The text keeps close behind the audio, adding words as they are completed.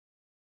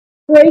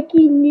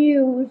Breaking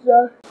news.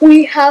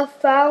 We have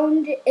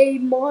found a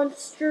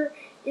monster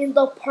in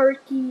the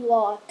parking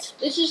lot.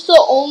 This is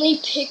the only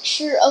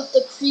picture of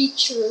the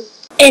creature.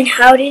 And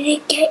how did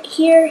it get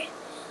here?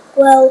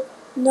 Well,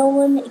 no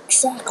one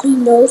exactly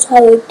knows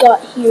how it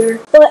got here.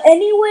 But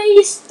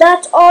anyways,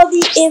 that's all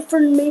the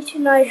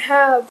information I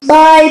have.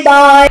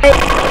 Bye-bye.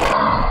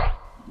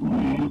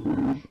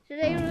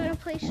 Today we're gonna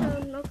play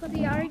some NoClip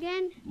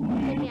again.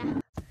 And yeah.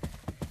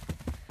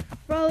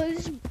 Bro,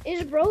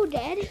 is bro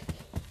dead?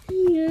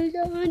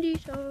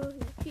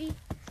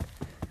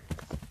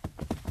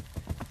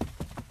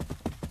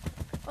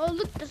 Oh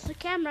look, there's the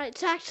camera.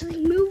 It's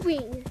actually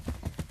moving.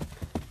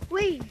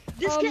 Wait,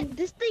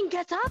 this thing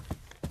gets up?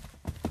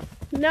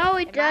 No,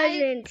 it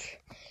doesn't.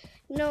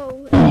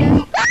 No, it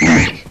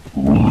doesn't.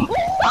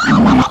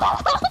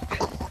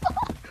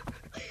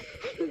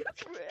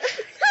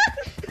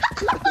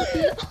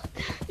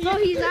 No,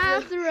 he's not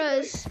after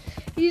us.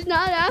 He's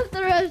not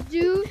after us,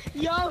 dude.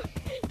 Yo,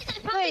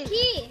 Wait.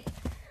 Key.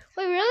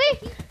 Wait,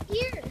 really?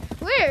 Here.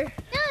 Where?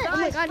 Yes. Oh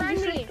my God, friend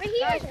he's me. right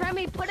here. Guys, friend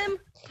me. Put in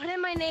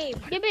my name.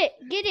 Get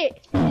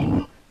it.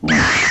 Oh,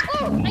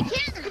 I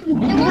can't.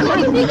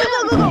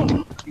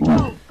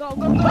 Go.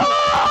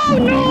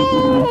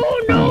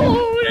 Oh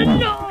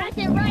no! At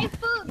the right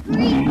foot,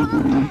 green.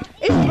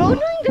 Is bro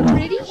doing the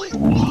pretty?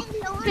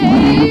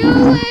 Stay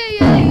away.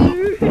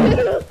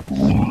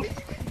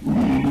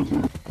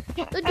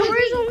 The door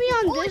is only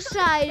on this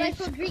side. Right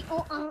foot, green.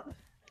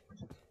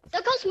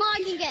 Look how small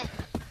I can get.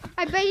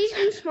 I bet he's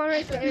gonna spawn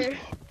right there.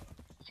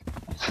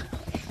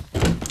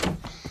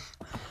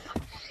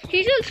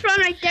 He's gonna spawn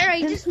right there.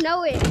 I just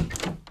know it.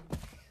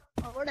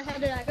 Oh, where the hell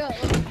did I go?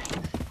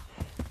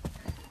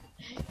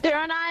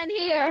 They're not in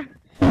here.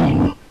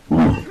 No,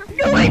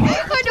 wait,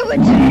 I know it.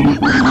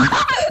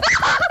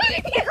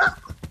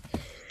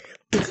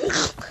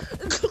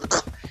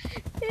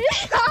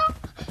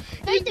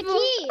 There's the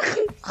key.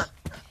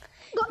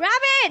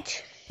 Grab it!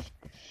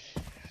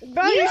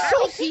 Bro, you're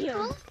so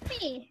Follow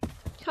me.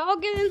 I'll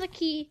give him the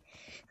key.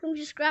 Come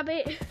just grab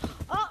it.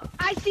 Oh,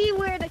 I see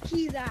where the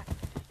key's at.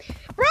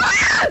 Bro!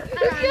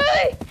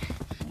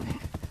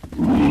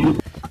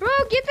 Bro,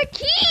 get the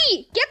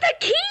key! Get the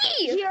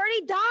key! He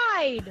already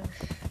died.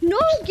 No,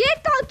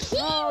 get the key,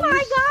 Oh, my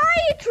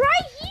guy! It's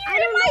right here I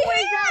don't in know my where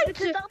he's at hand!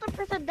 because the other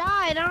person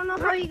died. I don't know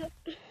how he.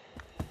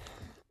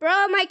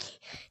 Bro,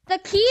 the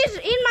key's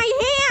in my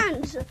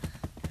hands!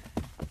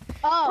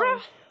 Oh.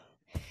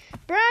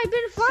 Bro, I've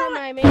been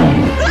following.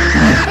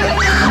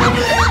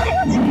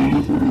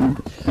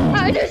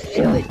 I just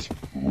do it.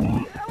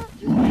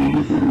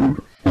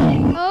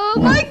 Oh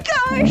my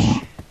gosh!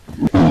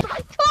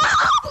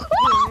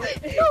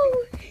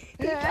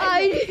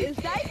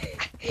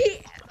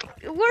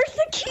 Where's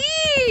the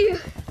key?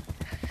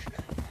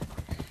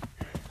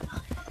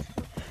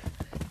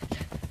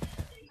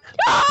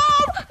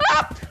 Oh!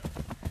 Up!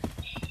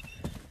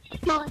 He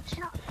saw me.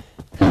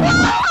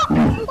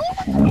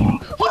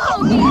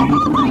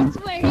 I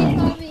swear he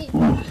saw me.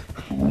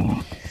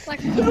 Like,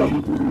 he saw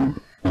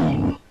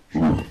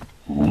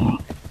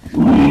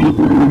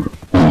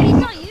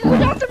you.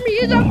 He's after me!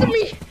 He's after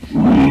me!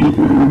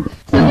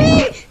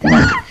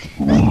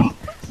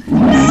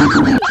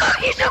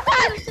 He's so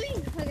fast!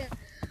 Okay.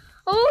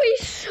 Oh,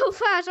 he's so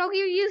fast. I'll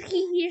give you the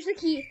key. Here's the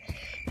key.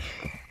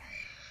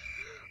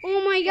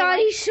 Oh my God,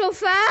 he's so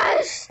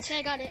fast. Okay,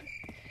 I got it.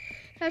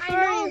 I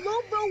know.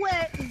 Low bro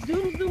at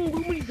zoom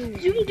boomy zoom.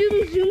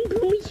 Zoom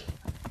boomy.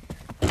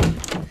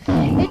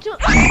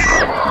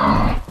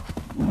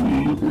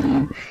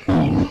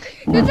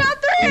 It's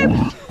after him.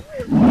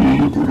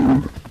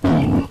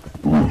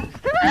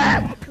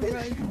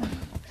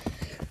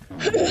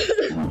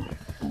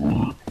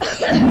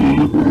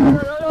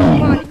 Oh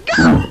my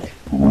God.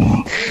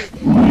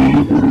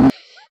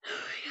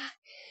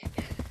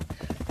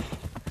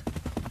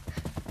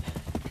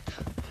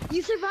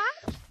 You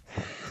survived?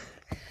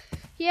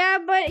 Yeah,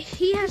 but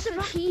he has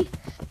the key.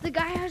 The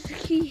guy has the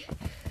key.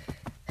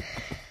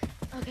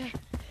 Okay.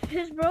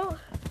 His bro.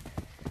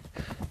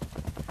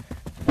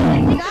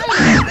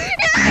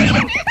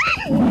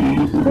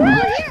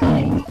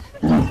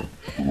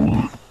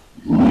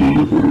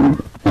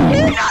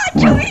 He's not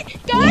doing it!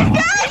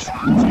 Guys!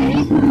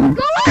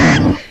 Go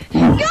on!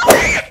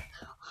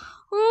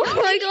 Oh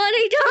my God,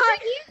 I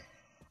died!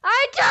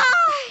 I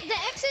died! The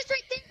exit's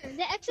right there.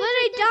 The exit's But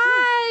right I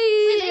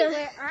there.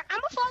 died! I'm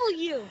gonna follow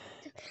you.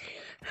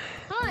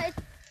 Huh,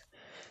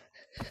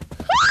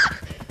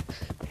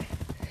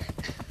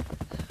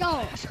 Go.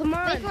 Come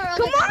on. Come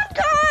on,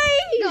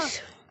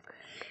 guys!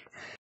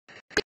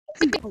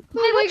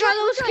 Oh my God,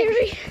 that was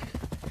scary.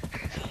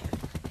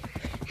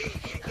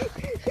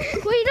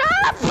 Wait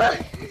up!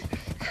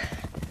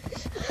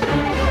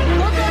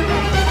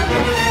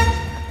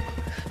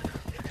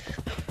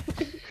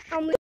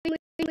 I'm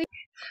leaving.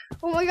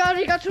 Oh my God,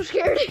 I got so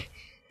scared.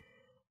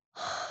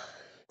 I'm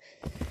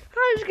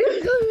just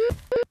gonna go.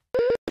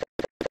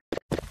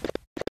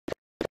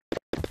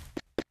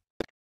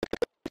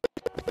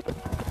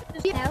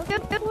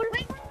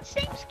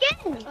 Same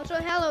skin. Also,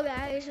 hello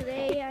guys.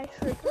 Today I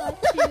actually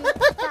got to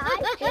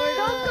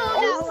Don't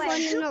go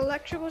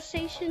electrical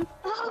station.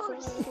 Oh,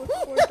 So I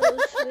record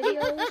those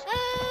videos.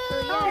 So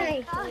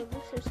yeah, so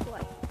this is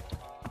like.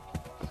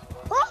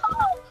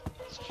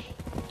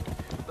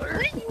 We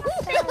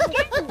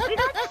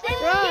got the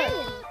same Right.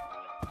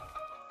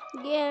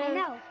 skin. Yeah. I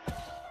know.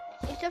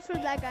 Except for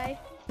that guy.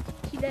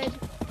 He dead.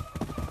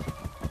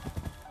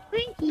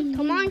 Winky.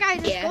 Come on, guys,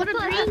 let's Yeah. go to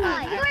green. You're a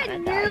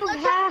noob.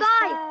 Let's just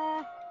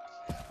buy.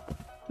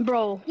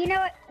 Bro. You know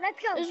what? Let's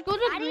go. Let's go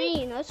to Addy,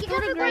 green. Let's you go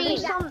to have to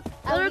green. go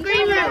Go to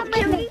green room.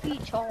 2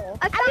 feet tall.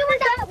 I found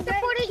that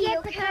supported you,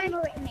 okay?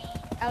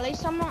 At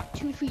least I'm not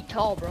 2 feet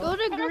tall, bro. Go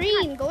to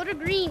green. Go to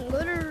green.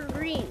 Go to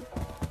green.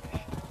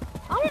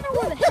 I don't know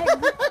where the heck.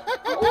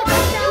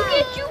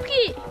 Juke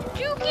it.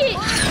 Juke it.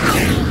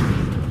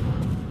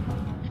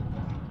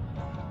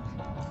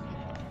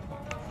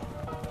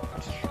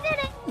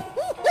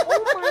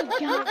 Oh my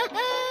god.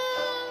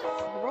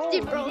 Bro,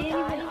 Did bro he didn't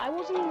die? even, I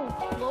wasn't even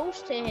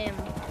close to him.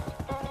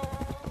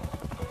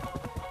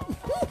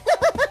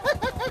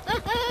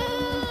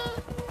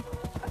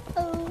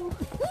 Oh.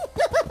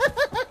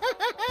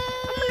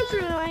 I'm gonna throw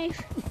a knife.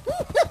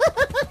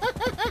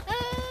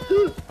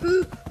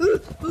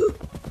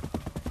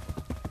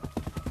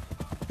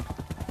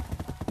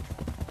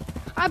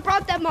 I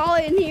brought them all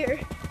in here.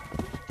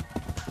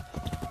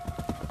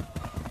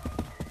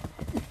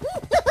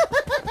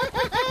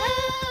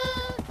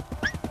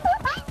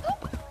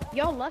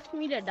 Y'all left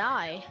me to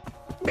die.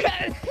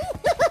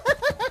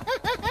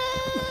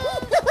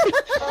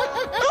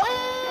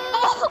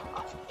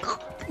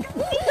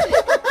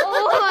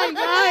 Oh my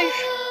gosh.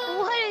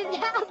 What is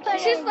happening?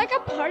 This is like a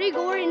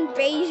party-goer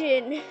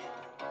invasion.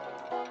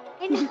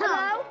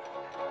 Hello?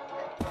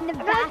 In the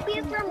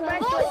bathroom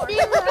red door.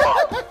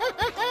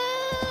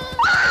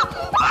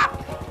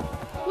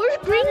 Where's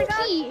green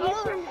key?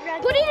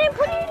 Put it in,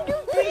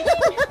 dude. Put it in.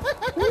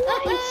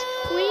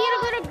 We need to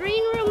go to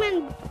green room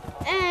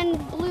and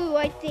blue,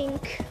 I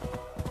think.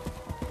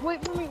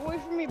 Wait for me,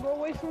 bro.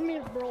 Wait for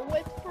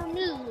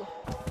me.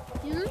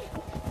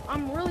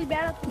 I'm really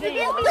bad at the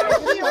game.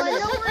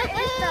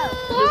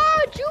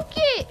 Oh, juke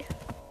it.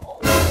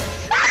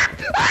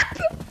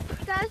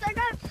 Guys, I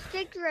got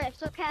stick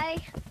drifts, okay?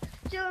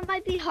 So it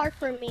might be hard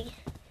for me.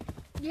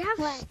 You have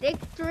What? stick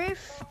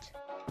drift?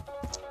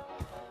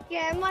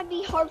 Yeah, it might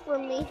be hard for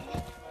me.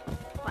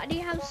 Why do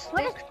you have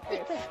stick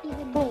drift?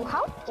 Oh,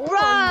 how?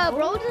 Bruh,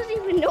 bro doesn't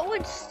even know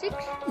what stick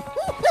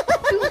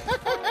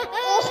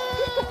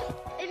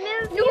It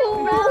moves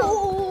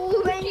No,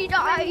 you around he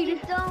died.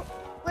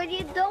 when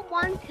you don't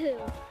want to.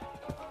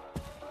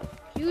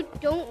 You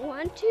don't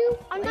want to?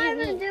 I'm What not do you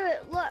even mean? gonna do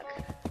it. Look.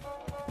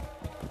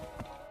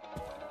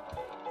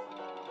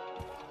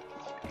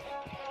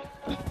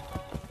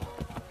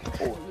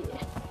 Oh,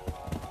 yeah.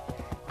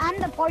 I'm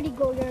the party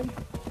goer.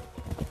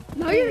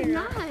 No, you're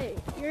not.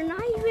 You're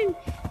not even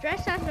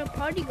dressed as a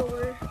party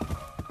goer.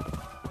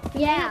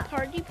 Yeah. A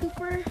party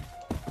pooper.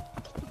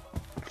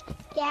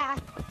 Yeah.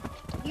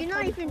 You're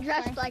not even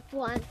dressed like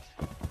one.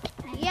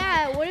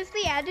 Yeah, what if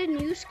they add a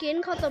new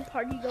skin called the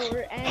party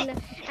goer and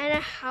a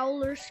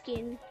howler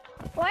skin?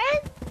 Why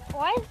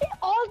is it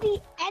all the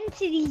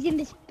entities in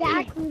this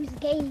backrooms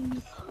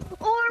games?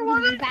 Or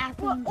what about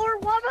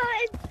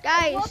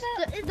Guys, What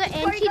about the the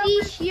party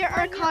entities goers here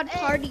are let you called in?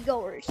 party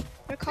goers.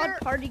 They're called They're-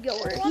 party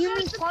goers. You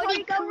mean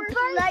party goers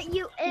let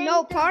you in?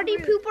 No, the party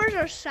room? poopers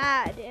are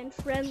sad and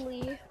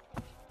friendly.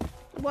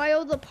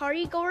 While the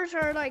party goers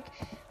are like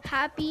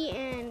happy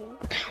and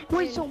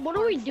Wait, so what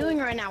are we doing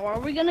right now? Are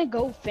we gonna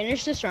go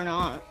finish this or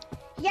not?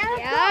 Yeah, let's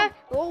yeah.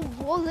 go.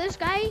 Well, this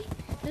guy,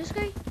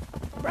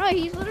 bro,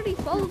 he's literally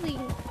folding.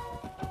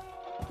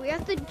 We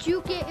have to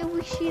juke it if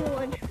we see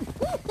one. Bro,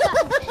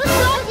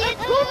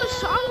 the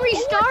song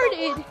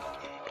restarted.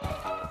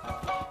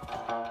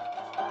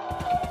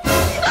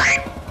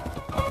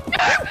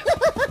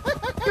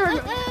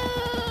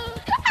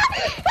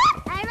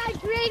 I'm at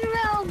green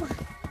room.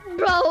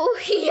 Bro,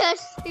 he has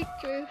stick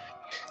drift.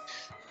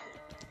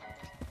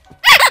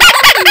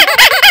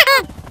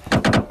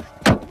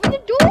 Open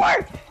the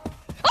door!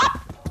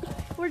 Ah!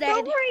 We're dead.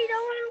 Don't worry,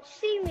 no one will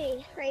see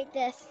me. Right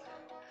this.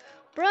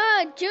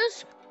 Bruh,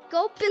 just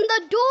open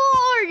the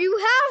door! You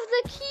have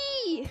the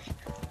key!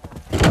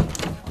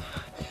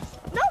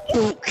 No,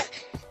 you.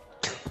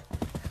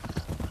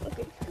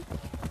 Okay.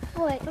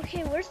 What?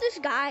 Okay, where's this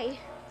guy?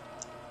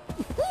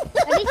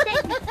 Let me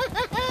think.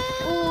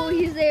 Oh,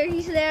 he's there.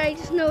 I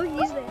just know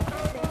he's there.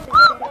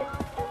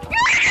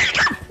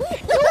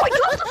 No, I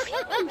got the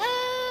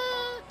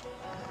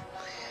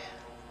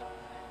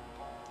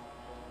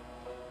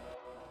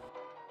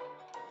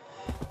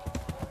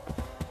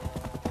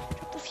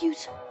fuse! The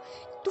fuse!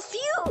 The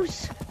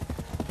fuse!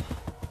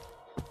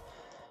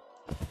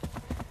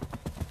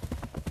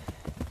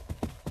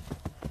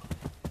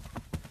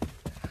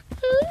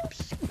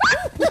 Oops!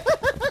 Go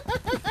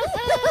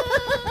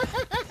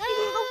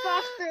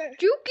faster.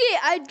 Juke it!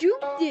 I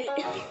juked it!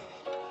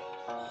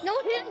 No,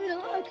 it's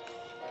not.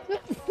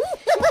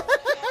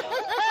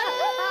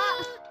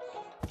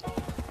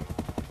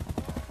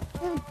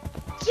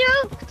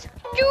 Juked.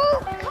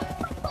 Juke!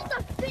 Put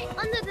the thing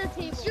under the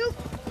table.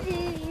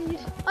 Juked.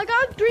 I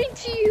got green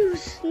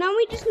fuse! Now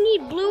we just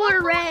need blue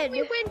or red.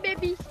 We win,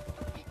 baby.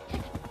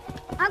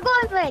 I'm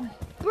going red.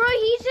 Bro,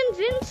 he's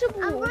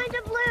invincible. I'm going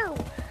to blue.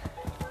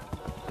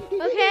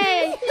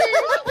 Okay.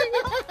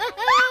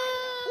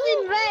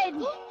 In red.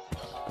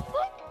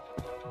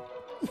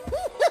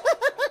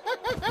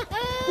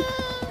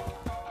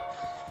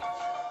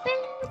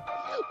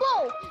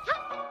 Whoa!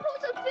 How am I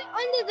supposed to fit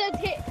under the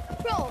table?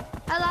 Bro,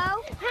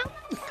 Hello? how am I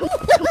supposed to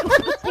fit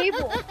under the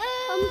table?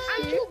 I'm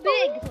too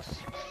big.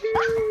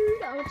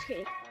 I'm just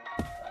kidding.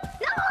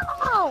 No!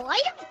 Are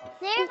you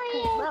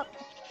serious?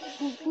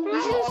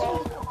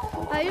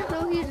 I just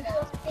know he's.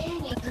 Oh,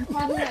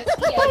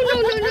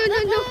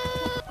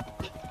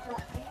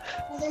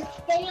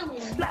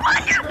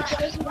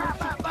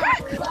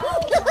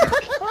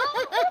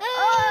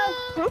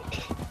 No.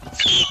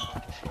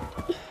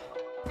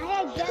 I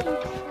had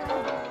guns.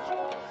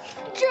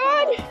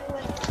 John!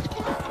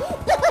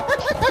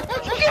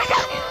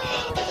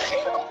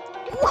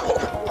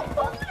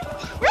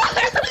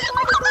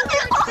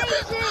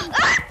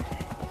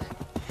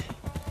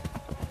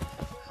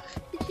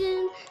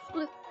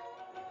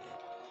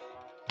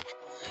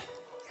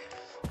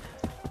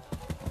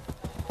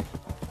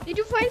 Did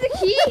you find the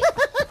key?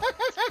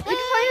 Did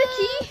you find the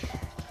key?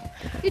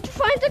 Did you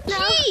find the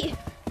key?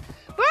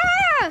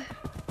 Ah!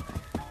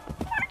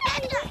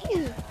 What are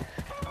you?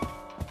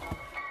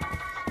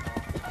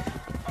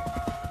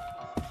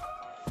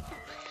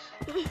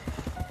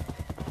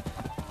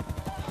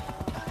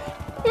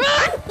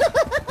 Run!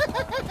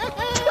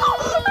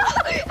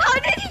 How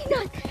did he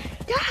not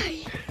die?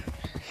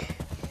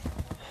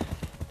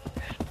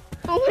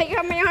 Oh my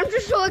god, my arms are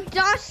so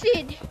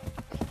exhausted.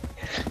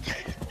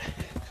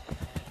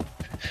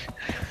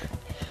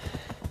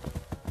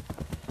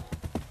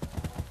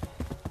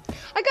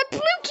 I got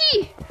blue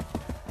key.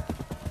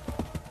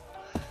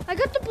 I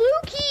got the blue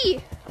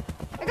key.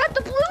 I got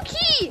the blue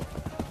key.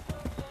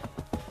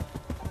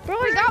 Bro,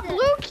 I got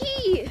blue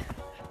key.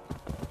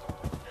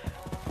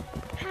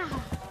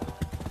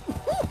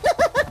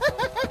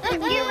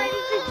 Get ready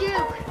to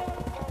juke.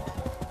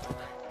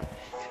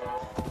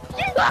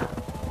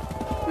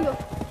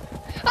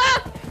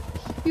 Ah!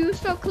 You were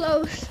so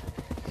close.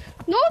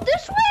 No,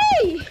 this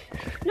way.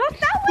 Not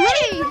that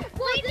way.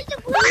 Wait, this is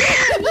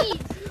me.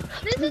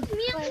 This is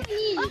me and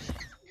Denise.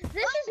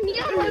 This is me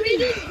and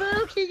Denise.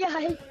 Okay,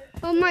 guys.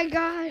 Oh my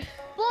god.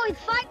 Boys,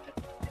 fight.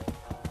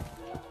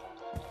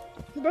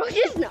 Bro,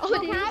 just know Can I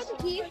it have the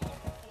key?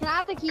 Can I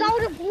have the key? Go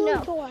to blue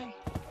No. door.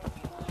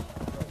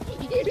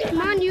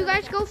 Come on, you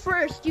guys go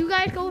first. You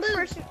guys go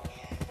first.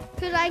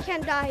 Because I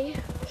can't die.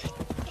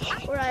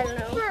 Or I don't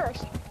know.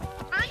 First.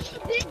 I'm the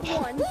big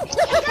one. No,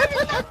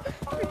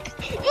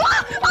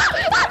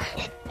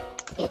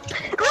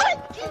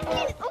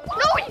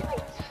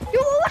 you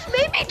almost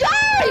made me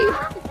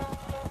die!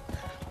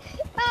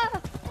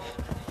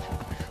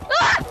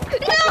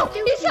 No,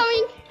 he's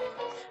coming.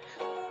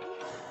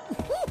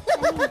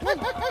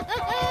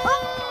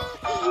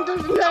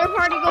 There's another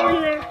party going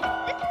in there.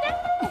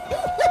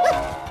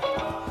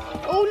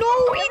 Oh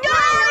no, he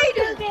died!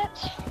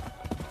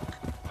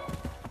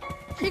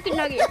 Chicken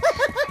nugget.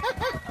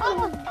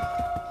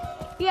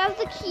 You have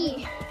the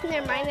key.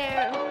 Never mind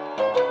there.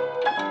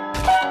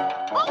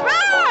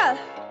 Ah!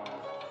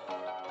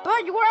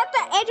 But you were at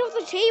the edge of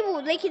the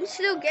table. They can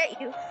still get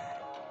you.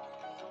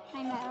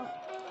 I know.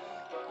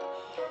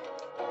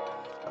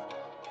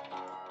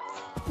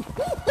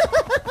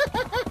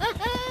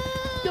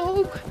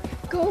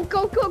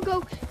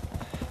 Go.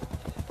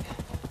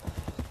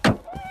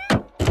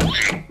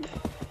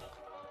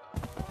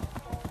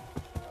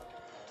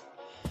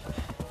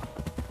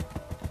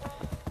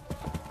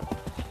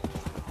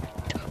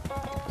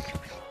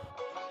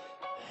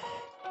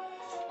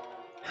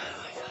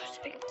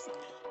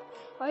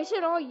 Why is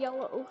it all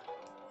yellow?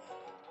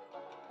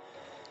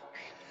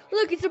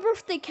 Look, it's a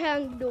birthday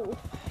candle.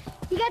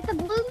 You got the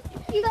blue?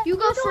 You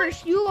go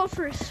first. You go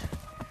first.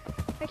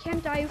 I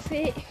can't die of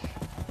it.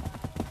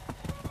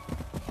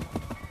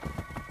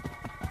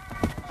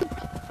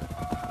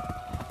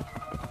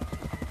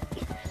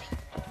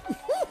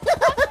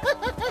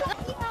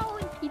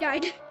 He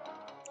died.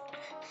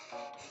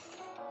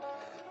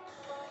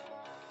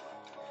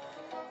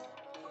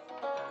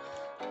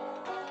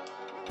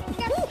 I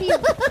got the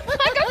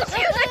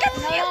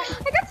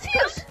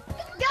fuse!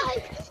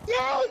 Guys,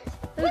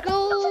 Let's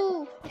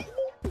go!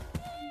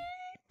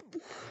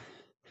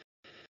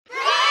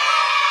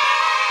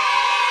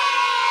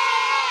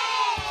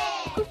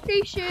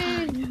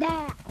 Station!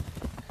 that.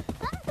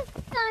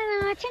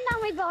 Turn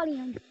down my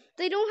volume.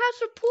 They don't have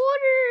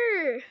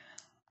supporter!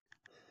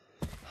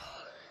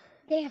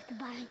 They have to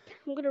buy it.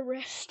 I'm gonna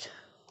rest.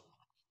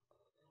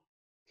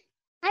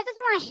 I just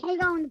want to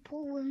hang out in the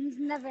pool rooms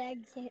and never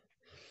exit.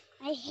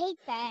 I hate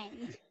that.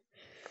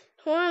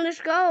 Come on, let's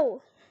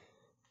go.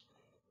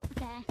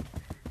 Okay.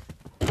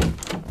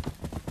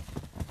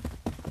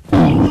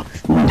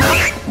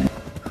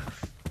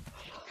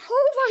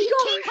 Oh my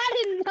Came out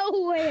of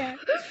nowhere.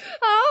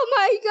 Oh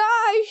my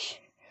gosh!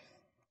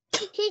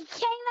 He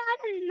came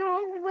out of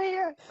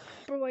nowhere.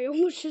 Bro, I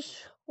almost just...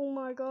 Oh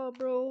my god,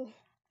 bro.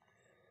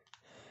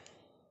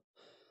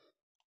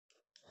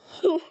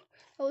 That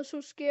was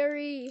so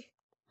scary.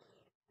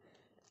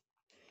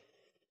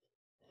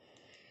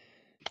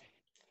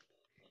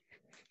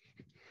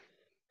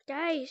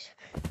 Guys.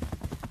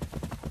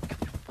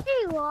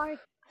 There you are. I'm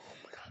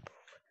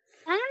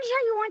gonna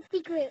show you one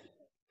secret.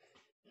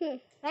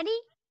 Ready?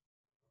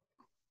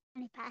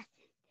 And he passes.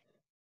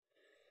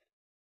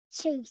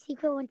 Show you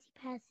secret once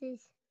he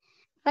passes.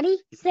 Ready?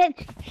 Sit.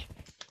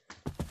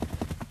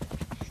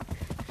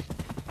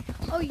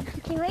 Oh, you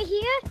Okay, right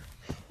here.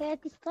 We're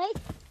at this place.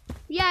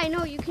 yeah, I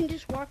know. You can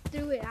just walk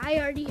through it. I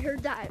already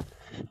heard that.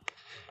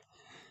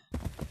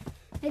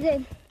 I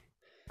did.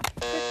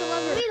 Press the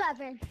lever. 3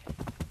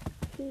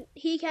 lever.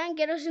 He can't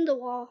get us in the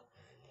wall.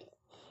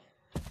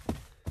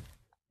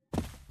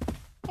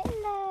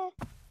 Hello.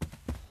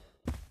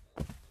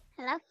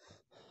 Hello.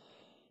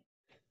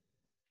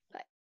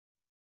 What?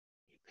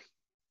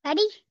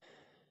 Ready?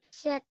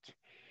 Set.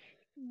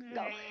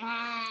 Go.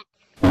 Huh?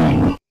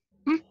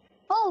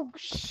 Oh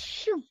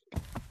shoot!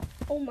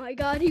 Oh my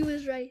God, he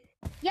was right.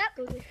 Yep.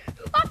 Go there.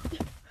 Oh! I'm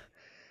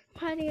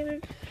hiding in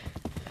it.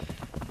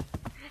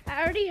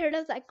 I already heard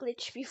of that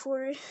glitch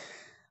before.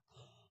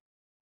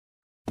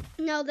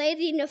 No, they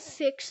need to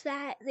fix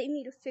that. They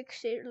need to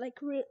fix it, like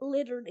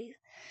literally.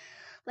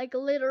 Like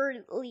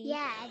literally.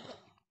 Yeah.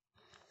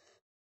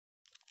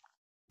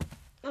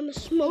 I'm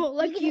small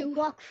like can you.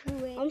 Walk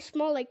through it. I'm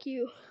small like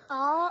you.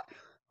 Oh.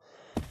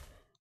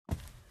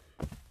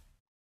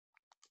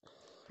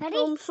 Ready?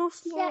 I'm so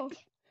small. Set.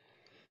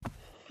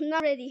 I'm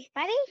not ready.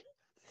 Ready?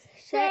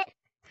 Set.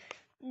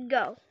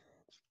 Go.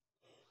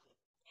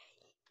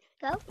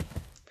 Go.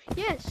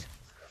 Yes.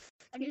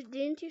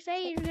 Didn't you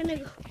say you're gonna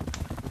go?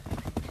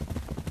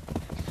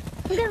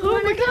 I'm gonna Oh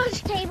run my under gosh.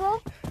 this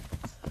table.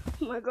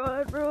 Oh my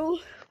God, bro.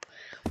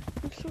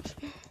 I'm so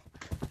small.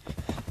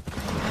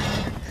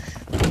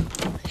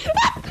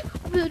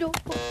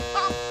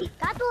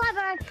 Got the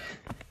lever.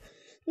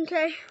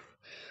 Okay.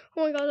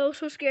 Oh my God, that was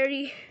so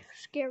scary.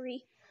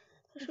 Scary.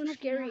 That was so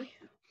scary.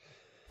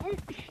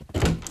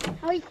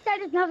 Oh, you said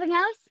there's nothing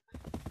else?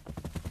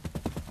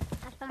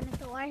 I found a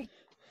door.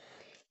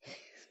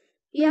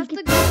 You have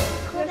to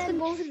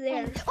go over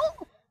there.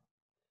 Oh!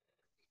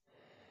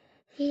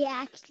 He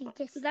actually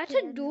just. That's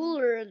a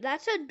dueler.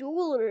 That's a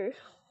dueler.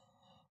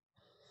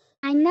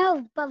 I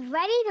know, but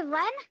ready to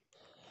run?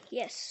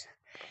 Yes.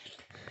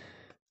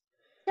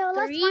 So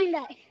let's 3, find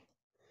that.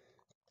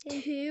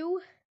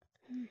 2,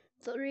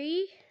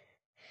 3,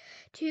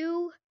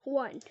 2,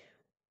 1.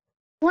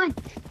 1.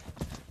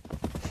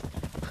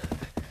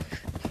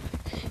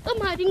 I'm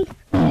hiding.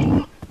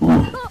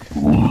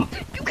 Oh.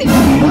 You can.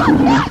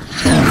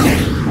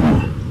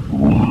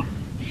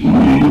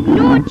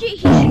 No, he's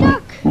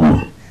stuck.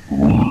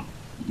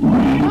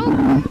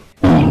 Oh.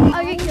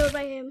 I'll get killed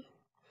by him.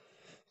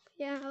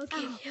 Yeah, I'll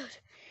get killed.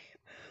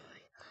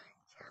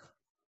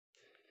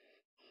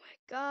 Oh my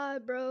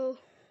God, bro.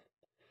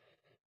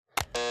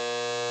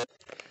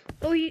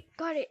 Oh, you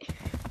got it.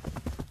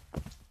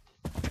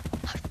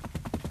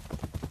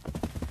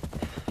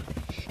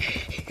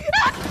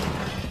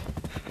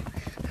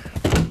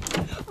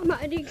 I'm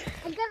hiding.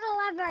 I got a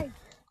lever.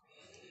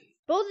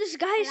 Bro, this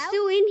guy's Hello?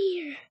 still in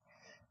here.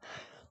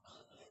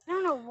 I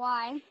don't know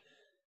why.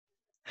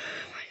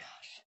 Oh my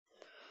gosh.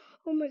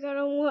 Oh my God,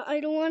 I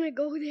don't want to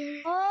go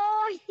there.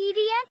 Oh, I see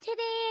the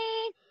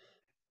entity.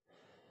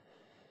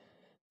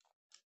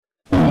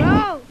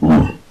 Bro.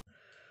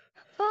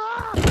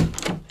 Oh.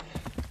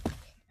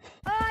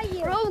 Oh,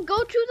 you. Bro,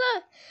 go to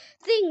the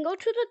thing. Go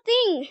to the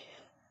thing.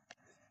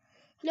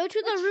 Go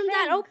to the Which room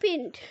that thing?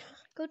 opened.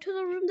 Go to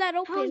the room that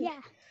opened. Oh,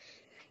 yeah.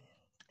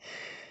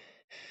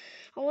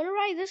 I wonder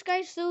why this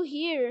guy's still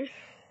here.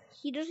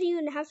 He doesn't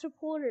even have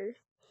supporter.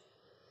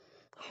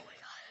 Oh my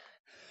God.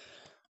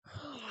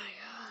 Oh my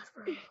God,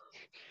 bro.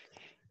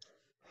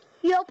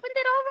 You opened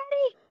it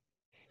already?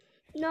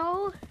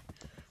 No,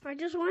 I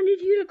just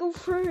wanted you to go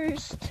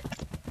first.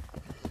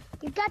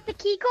 You got the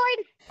key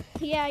card?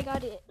 Yeah, I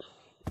got it.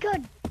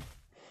 Good.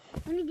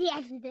 Let me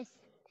deactivate this.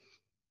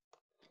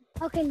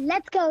 Okay,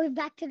 let's go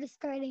back to the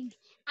starting.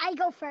 I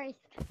go first.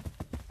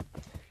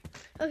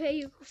 Okay,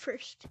 you go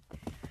first.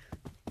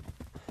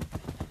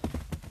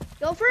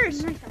 Go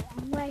first.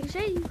 Wait. You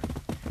say you.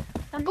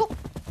 Go.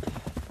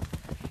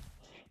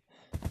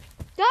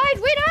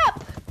 Guys, wait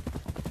up!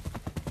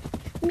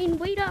 I mean,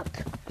 wait up.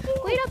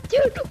 Wait up,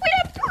 dude. Wait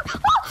up, dude.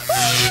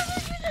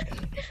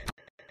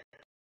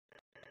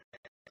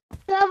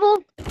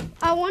 Level.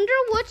 I wonder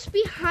what's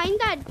behind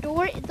that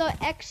door, the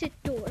exit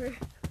door.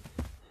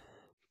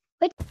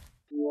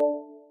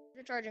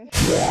 They're charging.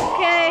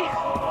 Okay.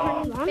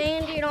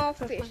 Abandoned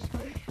office.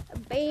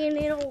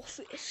 Abandoned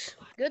office.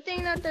 Good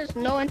thing that there's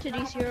no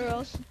entities here, or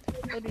else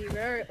it would be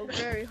very,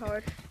 very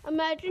hard.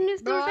 Imagine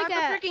if Bro, there's I like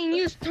have to freaking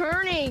use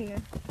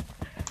turning.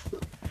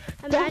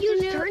 Imagine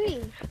use if,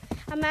 turning.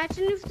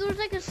 Imagine if there's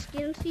like a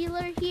skin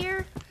stealer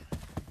here.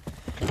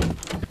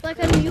 Like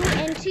a new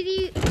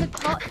entity.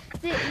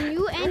 The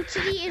new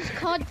entity is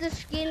called the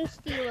skin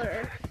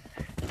stealer.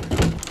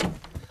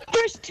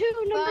 There's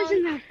 2 numbers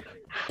in there.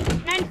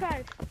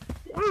 9-5.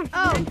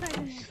 Oh.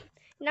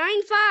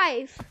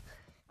 9-5.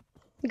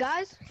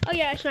 Guys, Oh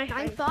yeah, it's I'm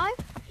 95. 5.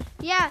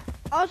 Yeah.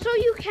 Also,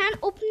 you can't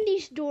open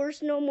these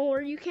doors no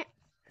more. You can't.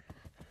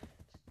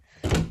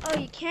 Oh,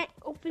 you can't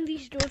open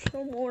these doors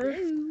no more.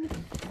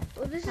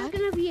 Well, this is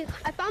gonna be.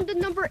 I found the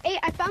number 8.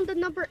 I found the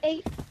number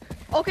 8.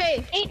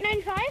 Okay.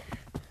 895.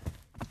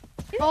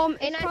 It's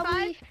 895?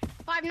 probably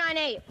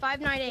 598.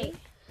 598.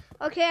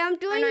 Okay, I'm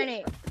doing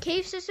 598.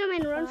 cave system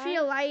and run for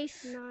your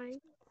life. 9.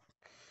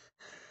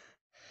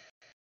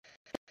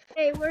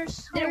 Hey,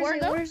 where's Did it where's work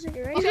it? though? Where's it?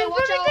 Right Okay, there.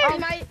 watch Right out. there. We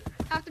might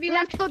have to be We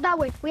have left. to go that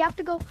way. We have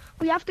to go.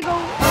 We have to go.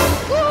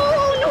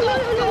 Oh no no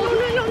no no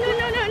no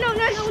no no no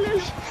no no!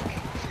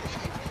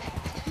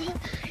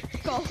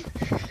 Go.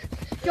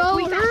 Go,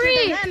 We faster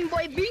hurry! than them,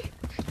 boy. B.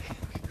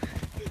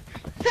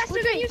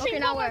 Faster than you Okay,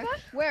 now where?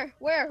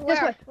 Where? This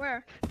way.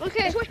 Where?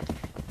 Okay. This way.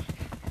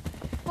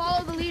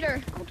 Follow the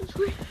leader.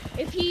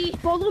 If he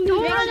Follow me.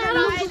 Don't makes run the out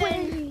lie, of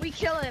then we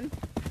kill him.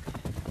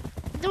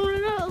 Don't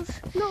run out.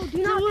 No, do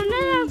not. Don't run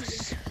leave.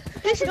 out.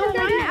 This is Don't the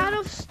run dead out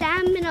of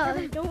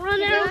stamina. Don't run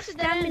Okay, out of that's the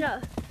dead end.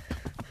 stamina.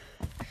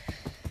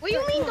 What do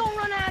you mean don't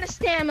run out of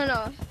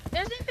stamina?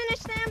 There's infinite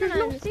stamina. There's in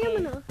no this game.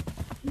 stamina.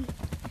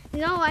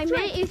 No, I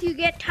meant if you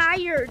get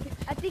tired.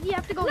 I think you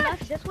have to go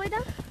left this way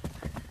then.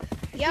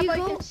 Yeah, you but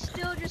you go can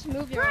still just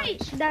move your right.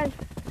 arms. Then.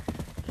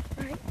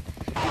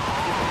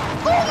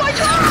 Oh my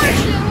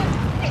gosh!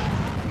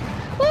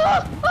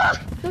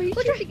 No, he's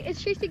chasing.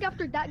 It's chasing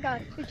after that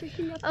guy. It's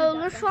chasing after Oh, that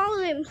let's guy.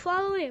 follow him.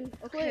 Follow him.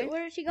 Okay. Wait,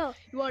 where does he go?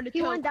 You want to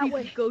He went that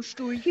way. ghost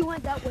story? He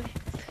went that way.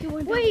 He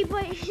went that Wait,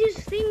 but his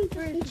thing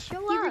way. doesn't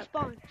show He up.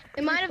 respawned.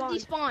 It might have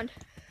despawned.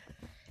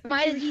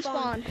 Might have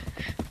Respawned.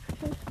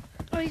 despawned.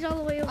 Oh, he's all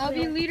the way over I'll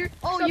be there. leader.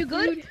 Oh, Sup, you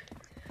good? dude?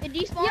 It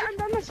despawned? Yeah, I'm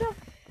by myself.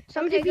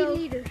 Somebody Okay, be go.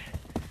 leader.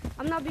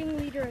 I'm not being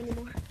leader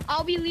anymore.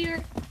 I'll be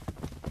leader.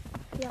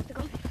 You have to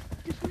go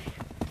this way.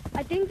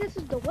 I think this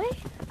is the way.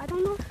 I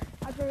don't know.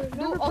 I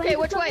remember Okay, playing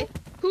which this way? level.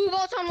 Who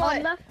votes on what?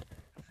 On left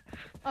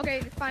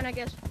Okay, fine, I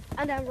guess.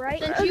 and then right.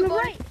 Since and you then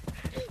voted- right.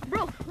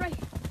 Bro, right.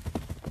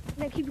 And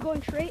then keep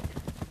going straight.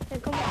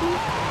 Then come through.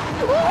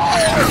 The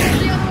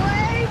other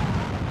way.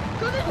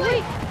 Go this way.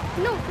 Wait,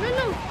 no, no,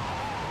 no,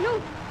 no,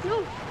 no,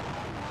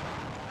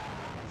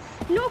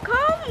 no!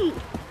 Come,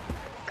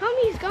 come!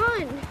 He's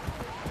gone.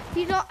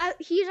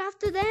 He's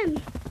after them.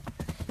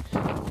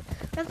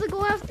 Have to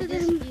go after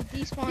them. It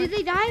despawned. Did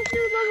they die? Oh, let's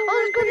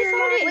go this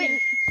way. Wait.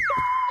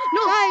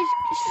 No. Guys,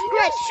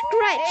 scratch,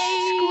 scratch,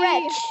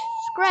 Hey. scratch,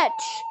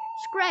 scratch,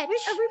 scratch. Wait,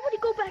 everybody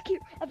go back here.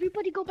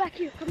 Everybody go back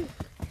here. Come here.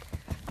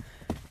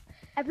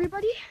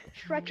 Everybody,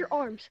 stretch your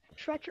arms.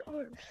 Stretch your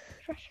arms.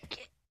 Stretch.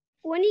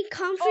 When he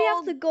comes, we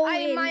have to go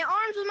in. My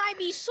arms might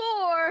be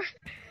sore,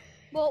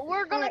 but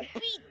we're gonna Alright.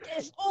 beat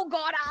this. Oh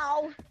God,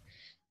 ow!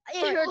 It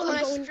Alright, hurts I'm when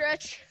I going.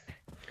 stretch.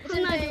 It's I'm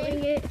in not pain.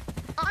 doing it.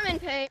 I'm in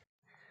pain.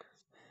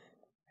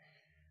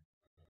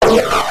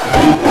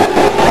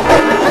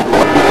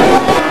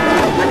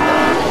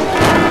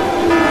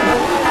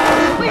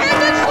 My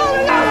headset's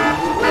falling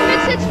off! My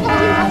headset's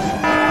falling off!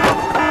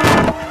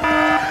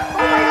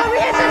 Oh my god, my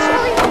headset's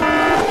falling off!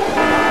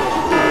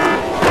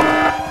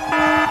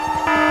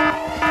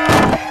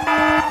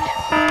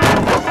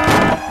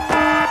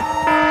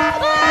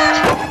 Ah!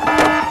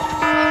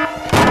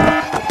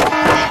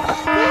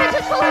 My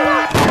headset's falling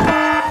off!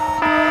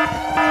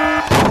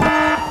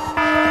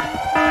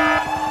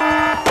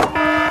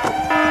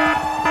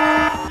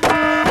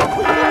 Oh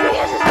my god, my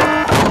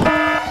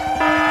headset's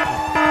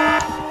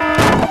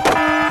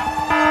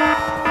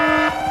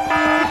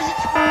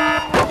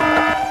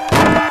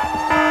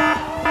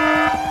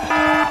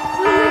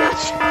Oh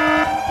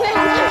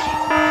my gosh!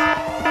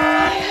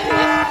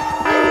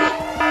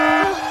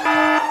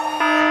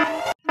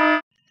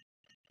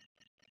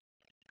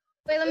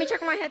 Wait, let me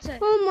check my headset.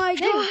 Oh my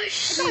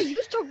gosh! Guys,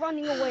 you start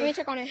running Let me away.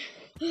 check on it.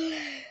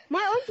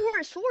 My arms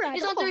weren't sore at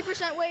It's on all.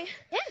 3%. Wait,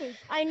 Hey.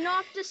 I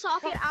knocked the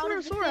socket out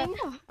of the Sore at thing.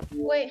 all.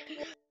 Wait,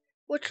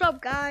 What's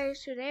up,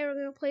 guys? Today we're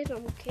gonna play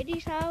some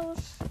Kitty's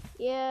house.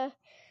 Yeah,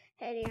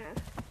 heading out.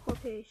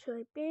 Okay, so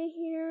I've been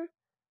here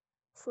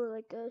for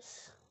like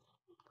this.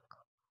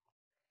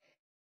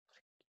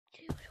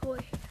 Toy.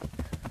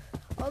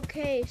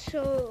 Okay,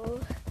 so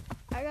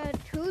I got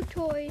 2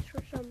 toys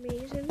for some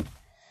reason.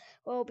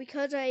 Well,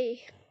 because I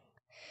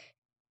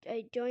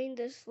joined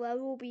this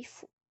level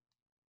before.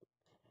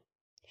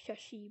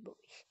 Shushi boys.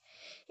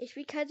 It's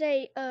because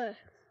I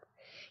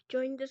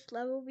joined this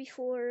level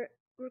before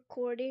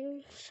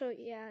recording, so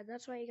yeah,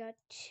 that's why I got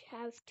to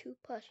have 2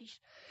 plushies.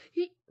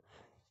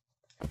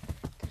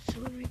 That's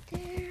one right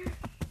there.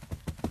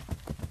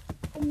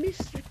 Oh,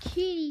 Mr.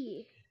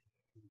 Kitty.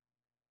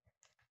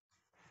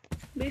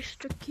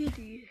 Mr.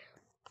 Kitty.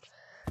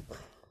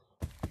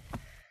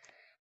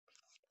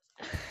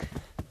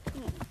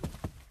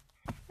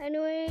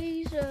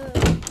 Anyways, oh,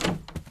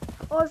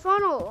 I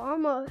found a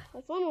llama.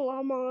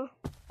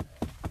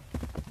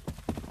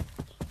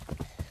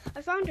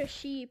 I found a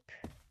sheep.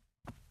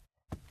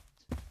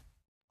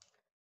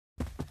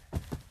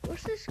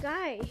 Where's this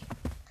guy?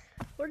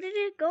 Where did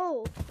it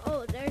go?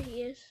 Oh, there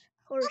he is.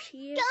 Or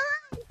she is.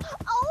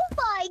 Oh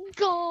my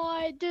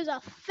god, there's a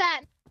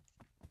fat.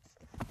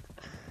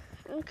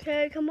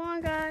 Okay, come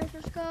on, guys,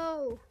 let's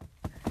go.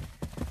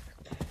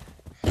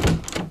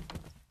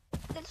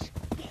 Let's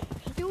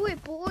do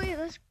it, boy.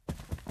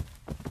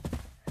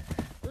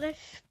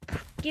 Let's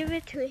give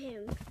it to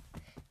him.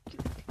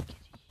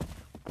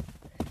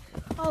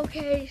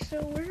 Okay,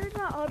 so where are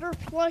the other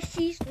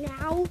plushies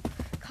now?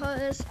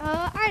 Cause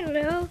I don't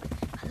know.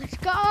 Let's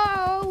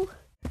go.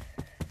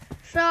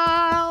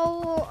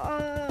 So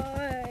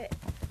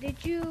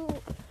did you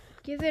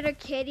give it a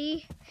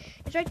kitty?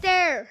 It's right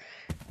there.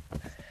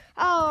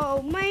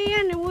 Oh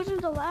man, it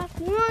wasn't the last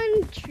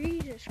one.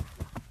 Jesus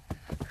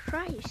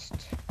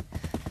Christ.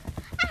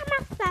 I'm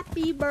a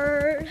flappy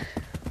bird.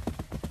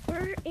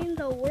 Where in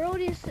the world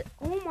is it?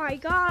 Oh my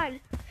god.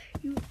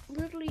 You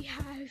literally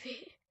have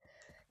it.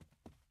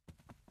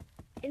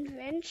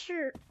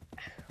 Adventure.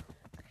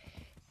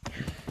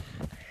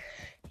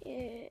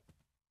 Yeah.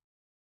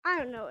 I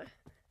don't know.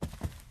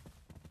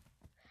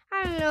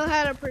 I don't know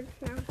how to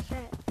pronounce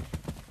that.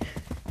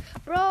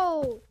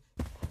 Bro,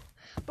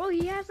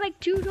 he has like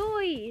 2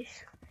 toys.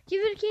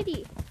 Give it a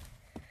kitty.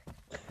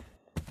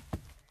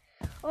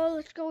 Oh,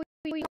 let's go.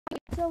 We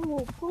got some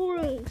more pool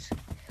rooms.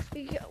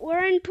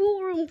 We're in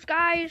pool rooms,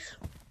 guys.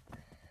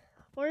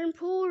 We're in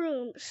pool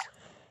rooms.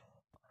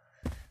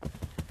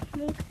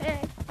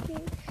 Okay.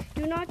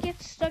 Do not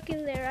get stuck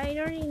in there. I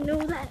already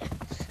know that.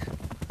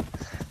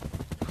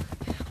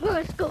 Well,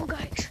 let's go,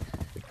 guys.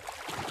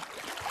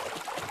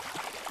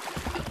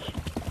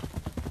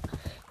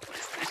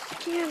 As fast as I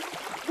can.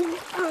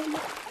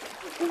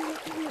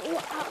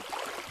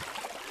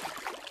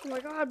 Oh my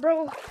god,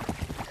 bro.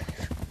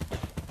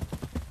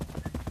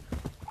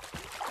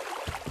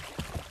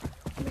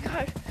 Oh my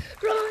god.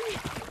 Run!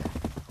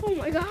 Oh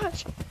my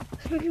gosh.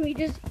 It's making me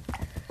dizzy.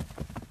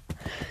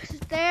 Is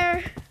it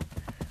there?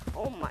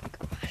 Oh my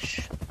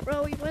gosh.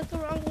 Bro, we went the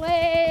wrong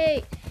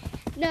way.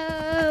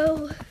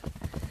 No.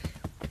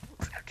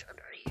 Crouch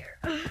under here.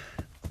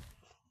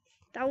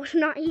 That was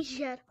not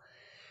easy yet.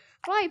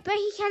 Bro, I bet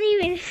he can't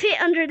even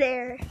fit under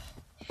there.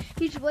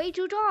 He's way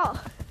too tall.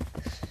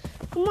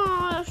 Come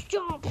on, let's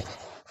jump.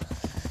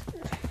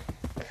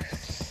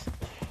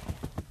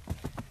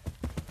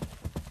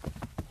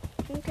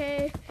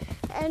 Okay,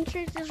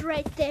 entrance is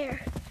right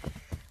there.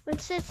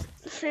 But since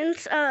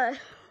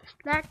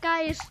that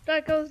guy is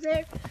stuck over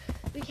there,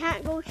 we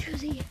can't go to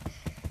the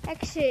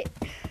exit.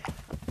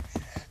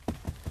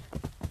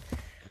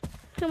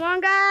 Come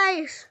on,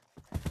 guys.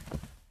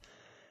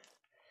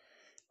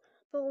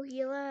 Oh,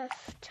 he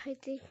left. I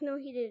think, no,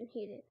 he didn't.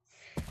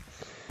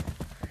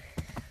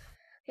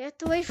 We have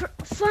to wait for,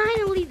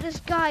 finally, this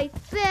guy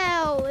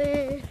fell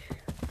in.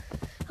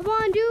 Come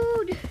on,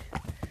 dude.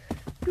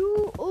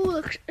 Oh,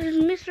 look, there's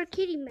Mr.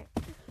 Kitty Man.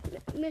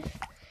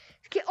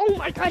 Oh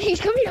my god,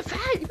 he's coming to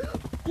fast.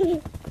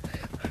 Oh.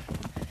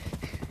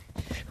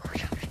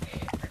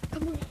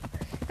 Come on,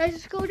 guys,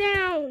 let's go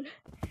down.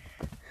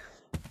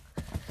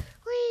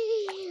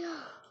 Whee.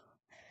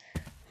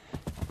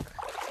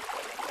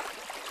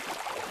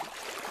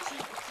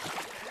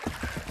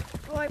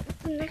 Alright, but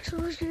the next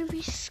one is gonna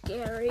be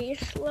scary.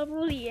 It's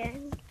level the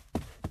end.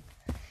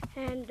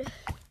 And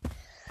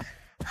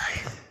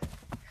oh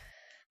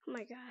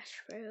my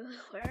gosh, bro,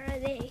 where are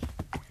they?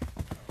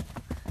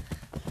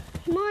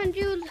 Come on,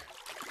 dude.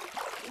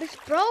 This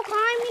bro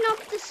climbing up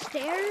the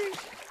stairs.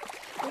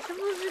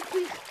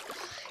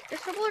 You're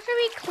supposed to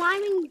be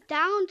climbing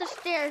down the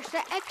stairs.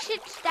 The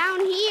exit's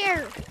down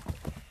here.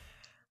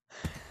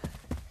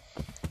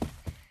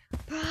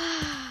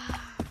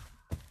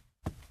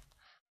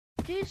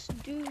 This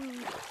dude. I'm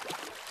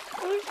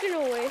just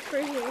gonna wait for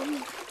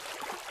him.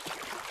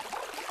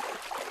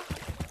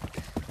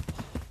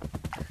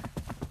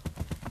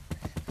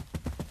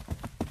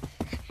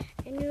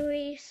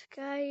 Anyways,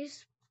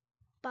 guys.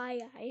 Bye,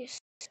 guys.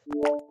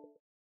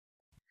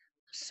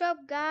 What's up,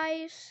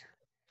 guys?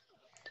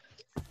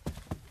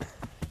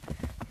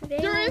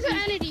 There is an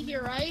entity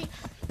here, right?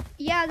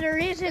 Yeah, there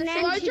is an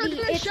entity.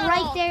 It's shut right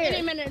off there.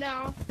 Any minute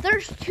now.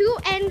 There's 2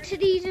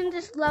 entities in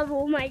this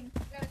level. My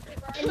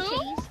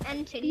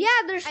Entities. yeah,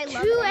 there's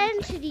 2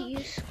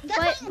 entities.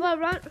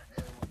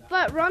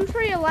 But Run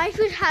for Your Life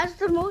has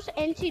the most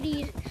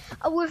entities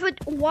with a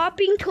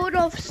whopping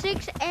total of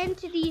 6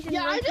 entities in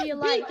Run for Your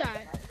Life.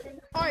 That.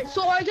 All right,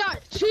 so I got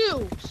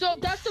 2. So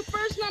that's the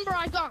first number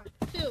I got.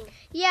 2.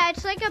 Yeah,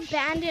 it's like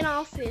abandoned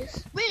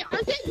office. Wait,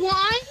 aren't they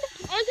blind?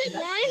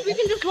 We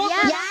can just walk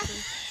around.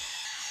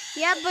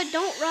 Yeah, but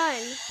don't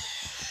run.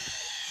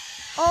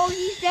 Oh,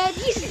 he's dead.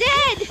 He's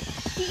dead.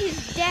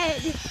 He's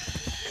dead.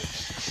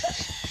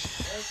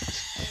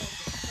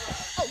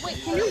 Oh,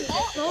 wait, can you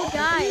walk? Go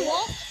die. Can you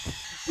walk?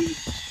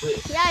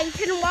 Yeah, you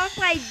can walk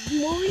by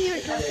moving your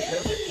toes.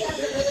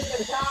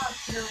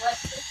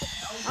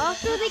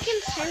 Also, they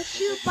can sense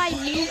you by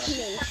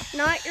movement,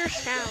 not your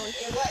sound.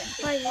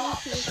 By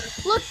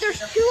movement. Look, there's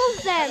 2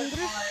 of them.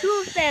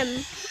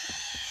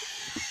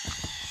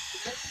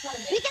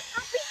 We can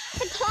open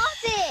the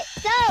closet.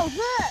 So,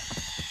 look.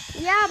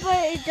 Yeah,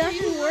 but it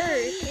doesn't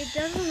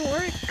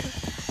work.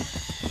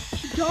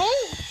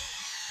 Don't?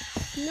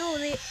 No,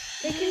 they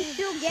can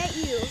still get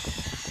you.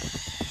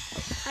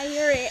 I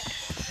hear it.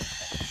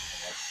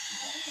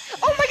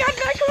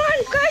 guys, come on,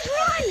 guys,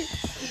 run!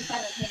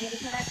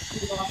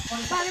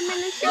 Spider-Man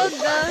and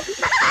Sugar.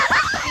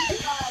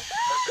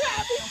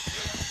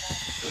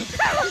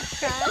 You want to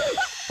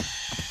try?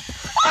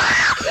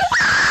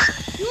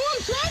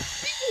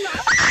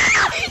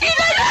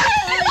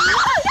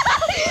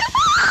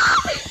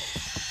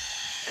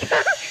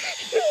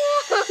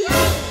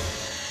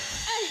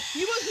 Hey,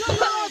 you must not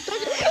know. I'm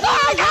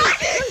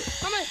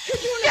gonna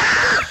hit you in the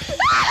head.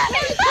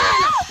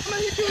 I'm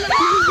gonna hit you in the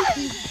head.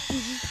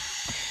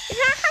 It's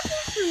not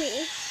happening for me.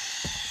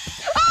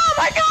 Oh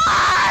my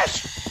gosh!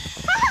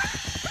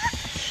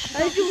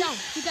 Get down,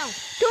 get down.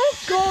 Don't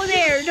go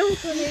there.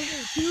 Don't go there.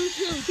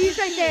 He's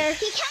right there.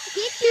 He can't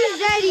get He's you.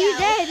 dead. He's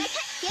dead. He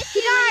can't get He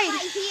you. died.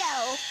 Right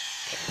here.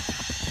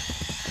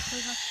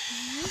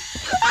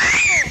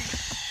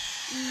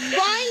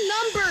 Find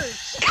numbers.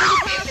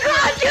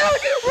 Run,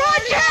 dude!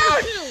 Run,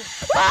 dude!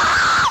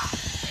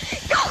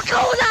 Don't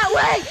go that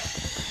way!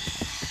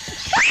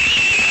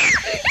 He's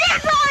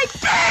right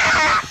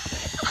there!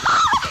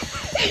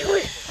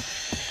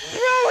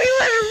 Bro, he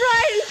went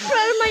right in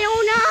front of my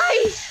own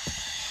eyes!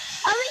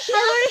 Over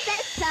here,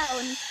 that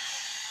zone.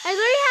 I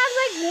literally have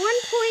like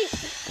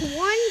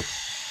 1.1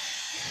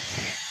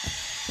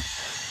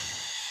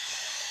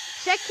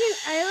 second.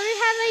 I literally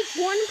have like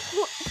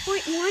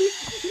 1.1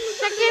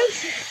 seconds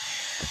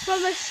from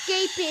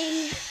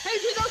escaping. Hey,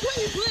 dude, that's when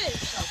you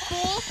glitch,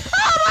 fool.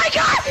 Oh my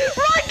god!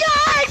 Run,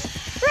 guys!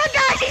 Run,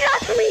 guys! He's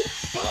after me!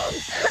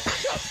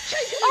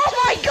 Oh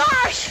my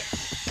gosh!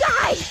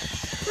 Guys!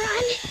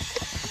 Run!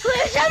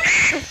 Listen!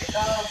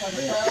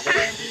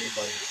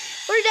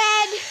 We're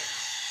dead!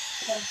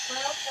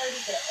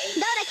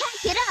 No, they can't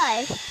get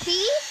us.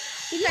 See?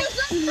 He's like...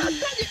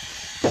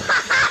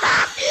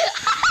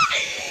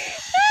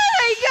 Oh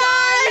my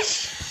gosh!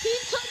 He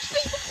touched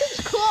me with his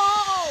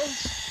claws.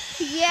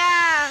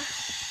 Yeah!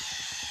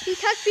 He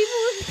touched people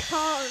with his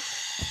claws.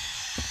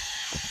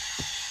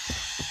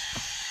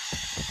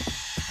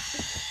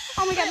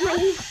 Oh my god, my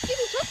knees.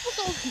 Getting touched with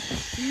those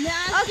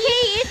nasty,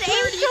 Okay, it's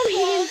aimed dirty from him.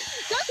 claws.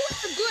 That's where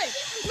you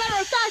glitch. Matter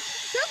of fact,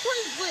 that's where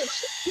you glitch.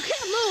 You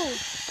can't move.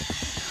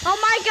 Oh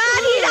my god,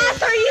 he's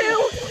after you!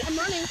 I'm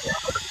running.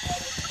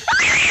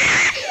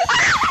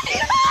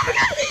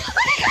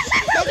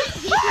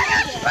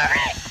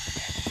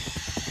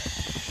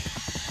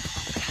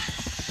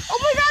 Oh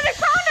my god,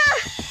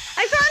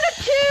 I found a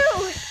 2!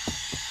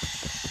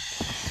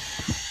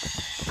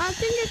 I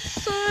think it's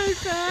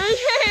sunshine.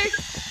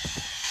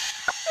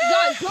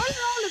 Guys, run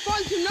around and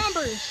find some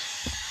numbers.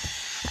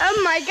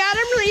 Oh my god,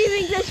 I'm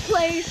leaving this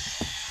place.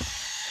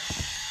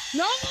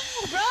 No,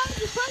 bro,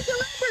 just find the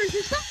numbers.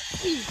 It's not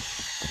easy.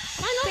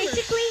 Find numbers.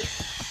 Basically,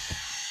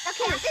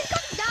 Okay, I'm just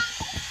gonna die.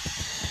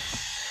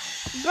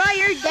 bro,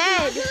 you're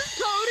dead. The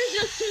code is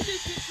just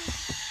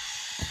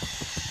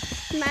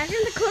 2.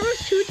 Imagine the code was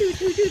 2, 2,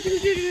 2, 2, 2, 2, 2,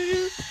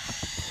 2.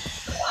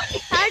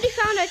 I already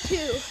found a 2.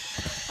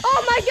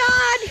 Oh my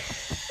god!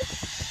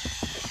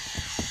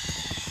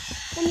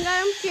 Oh my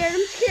god, I'm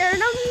scared,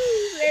 I'm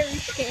very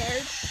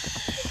scared.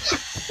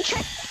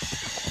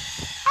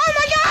 Oh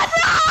my god,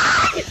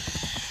 run!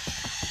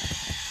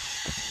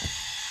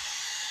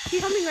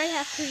 He's coming right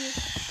after you.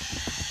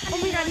 Oh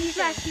my god, he's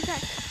back.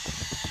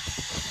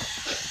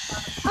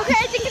 Okay,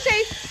 I think it's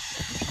safe.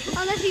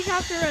 Unless he's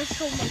after us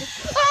so much.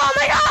 Oh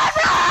my god,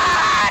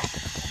 run!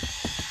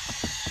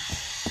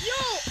 Yo,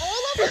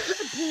 all of them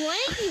are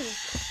blank.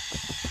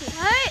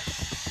 What?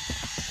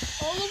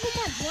 All of them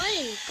are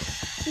blank.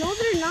 No,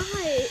 they're not.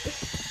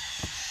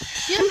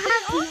 Yes, Some they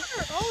have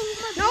are. All of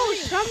them are No,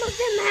 blank. some of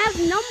them have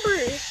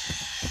numbers.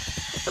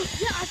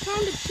 Yeah, I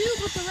found it too,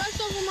 but the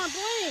rest of them are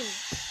blank.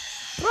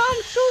 Bro,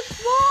 I'm so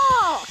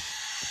small.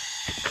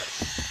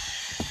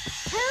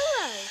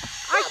 Hello.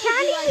 I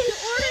can't even to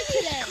order see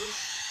today.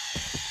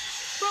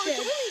 Bro,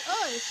 it's only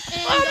us.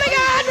 And Oh my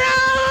god,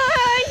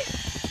 run!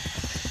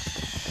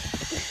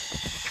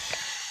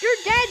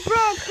 You're dead,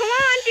 bro. Come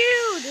on,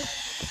 dude.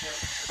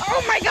 Oh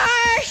my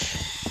gosh.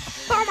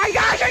 Oh my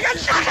gosh, I got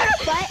stuck in a...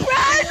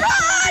 Run!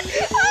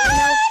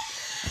 Ah!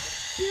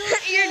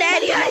 You're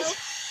dead, guys.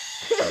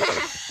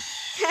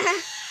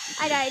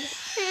 I died.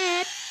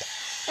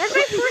 That's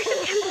my first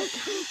attempt.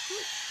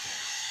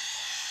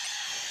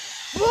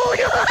 Oh,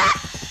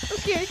 I'm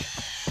scared.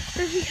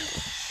 Where's he?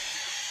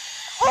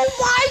 Oh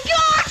my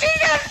gosh, he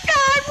just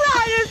died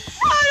right in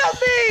front of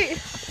me!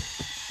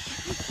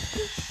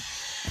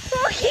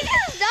 Bro, he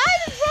just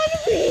died in front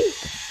of me!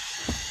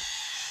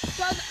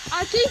 But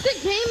I think the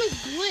game is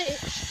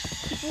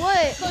glitched.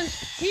 What? Because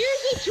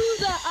here's the 2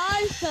 that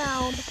I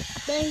found.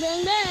 Bang,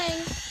 bang,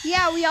 bang.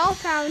 Yeah, we all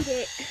found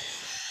it.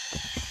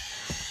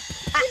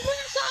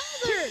 Where's the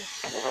other?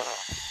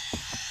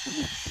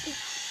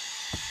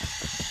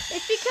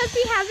 It's because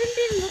we haven't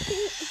been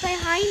looking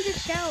behind the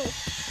shelf.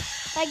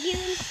 Like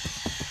even...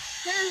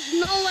 There's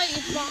no way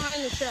it's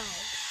behind the shelf.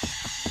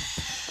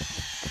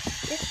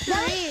 It's No,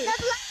 three. that's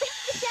like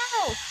behind the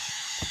shelf.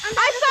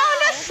 I found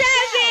a 7!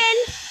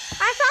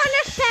 I found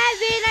a 7,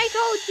 I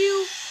told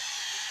you.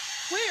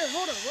 Where?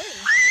 Hold on, where?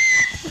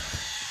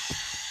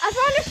 I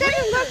found a 7,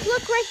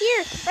 look right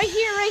here. Right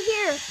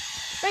here.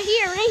 Right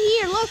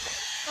here, look.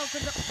 Oh, for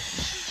the...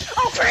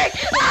 Oh, frick!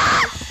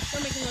 Ah!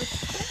 Don't make a noise.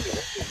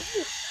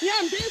 Yeah,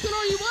 I'm dancing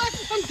on you, what?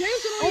 I'm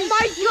dancing on you. Oh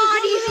my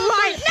god, he's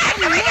right.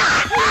 I'm right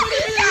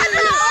behind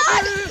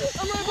you.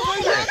 I'll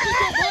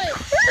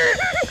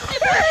kick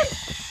your butt.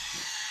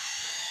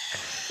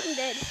 I'm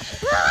dead.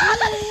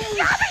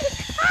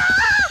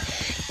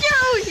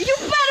 Dude, you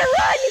better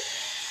run!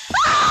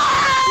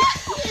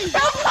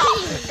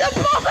 The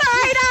ball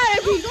right out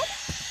of me!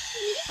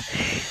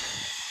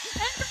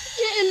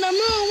 Get in the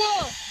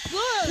moonwalk.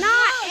 Look.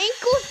 Nah,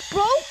 ankle's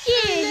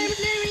broken.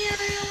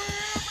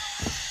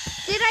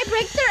 Did I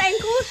break their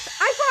ankles?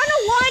 I found a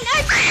one.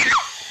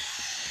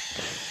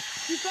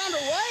 You found a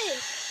what?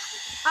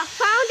 I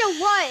found a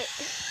what?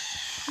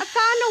 I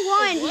found a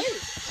one.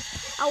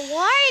 A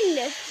one.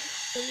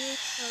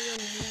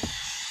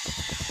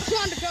 Which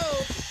one to go?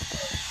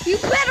 You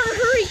better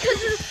hurry, cause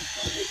there's...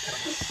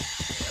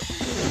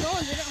 No,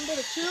 I'm going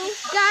to 2.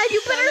 Guys, you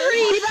better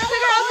hurry. You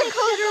better have the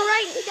coder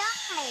right.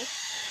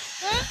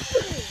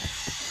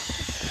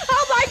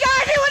 Oh my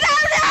god, it went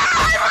out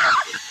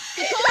now!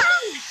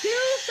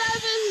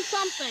 2-7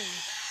 something.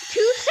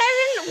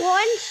 2-7-1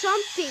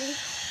 something.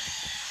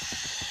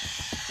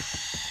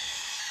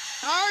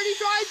 I already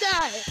tried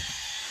that.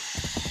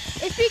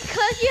 It's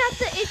because you have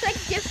to, it's like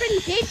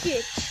different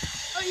digits.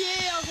 Oh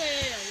yeah,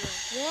 okay, yeah.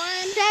 1,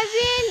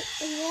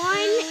 7,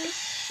 1,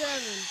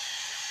 7.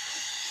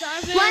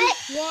 7, What?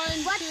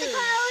 1, What's 2. the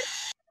code?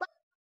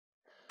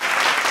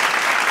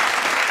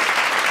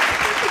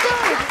 You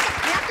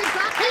have to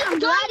drop it. I'm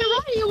Got ready. it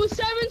right. It was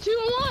 7, 2,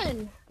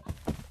 and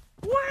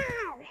 1.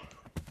 wow.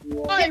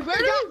 Alright,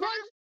 ready?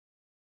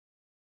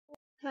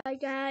 Hi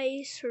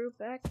guys, we're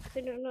back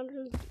in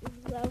another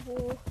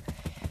level.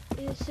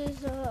 This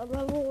is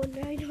level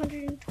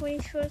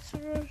 926.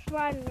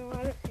 I don't know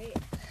how to say it.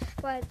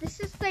 But this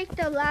is like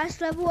the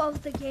last level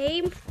of the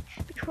game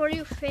before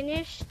you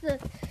finish the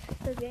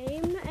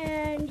game.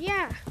 And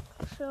yeah,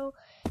 so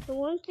the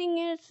one thing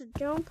is to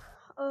jump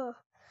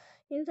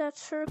in that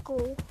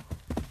circle.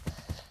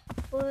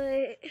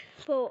 But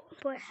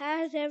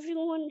has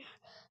everyone,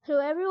 so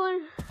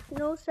everyone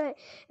knows that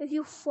if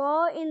you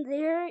fall in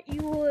there,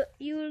 you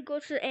will go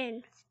to the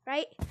end,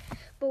 right?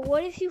 But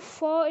what if you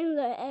fall in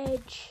the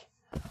edge?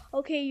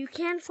 Okay, you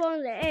can't fall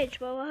in the edge,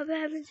 but what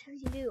happens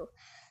if you do?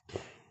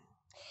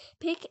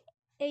 Pick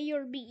A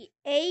or B.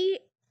 A,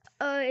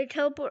 it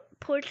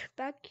teleports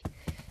back.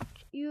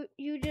 You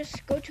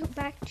just go to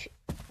back to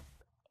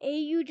A.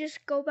 You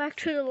just go back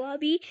to the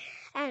lobby,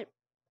 and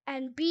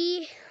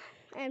B,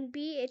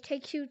 it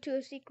takes you to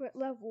a secret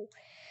level.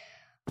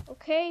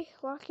 Okay,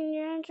 lock in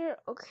your answer.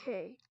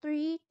 Okay,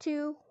 3,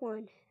 2,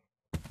 1.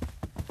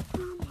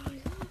 Oh my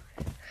god,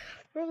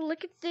 bro!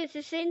 Look at this.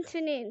 It's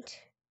infinite.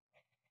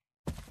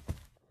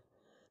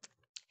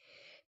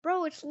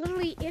 Bro, it's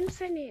literally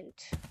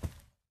infinite.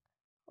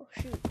 Oh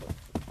shoot.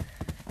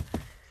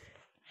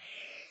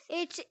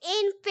 It's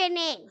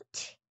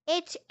infinite.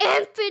 It's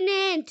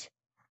infinite.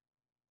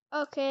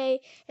 Okay,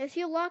 if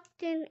you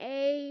locked in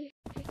A,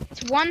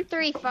 It's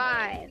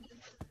 135.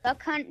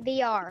 Duck Hunt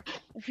VR.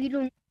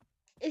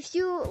 if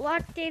you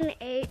locked in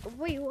A,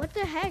 wait, what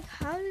the heck?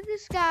 How is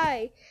this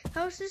guy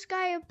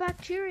a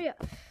bacteria?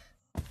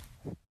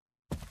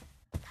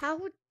 How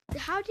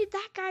did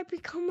that guy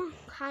become a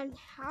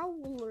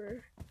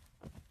howler?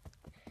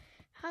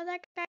 How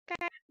that guy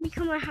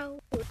become a howler?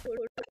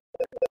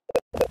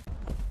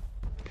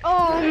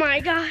 Oh my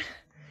god.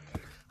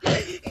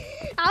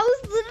 I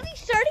was literally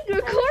starting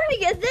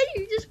recording and then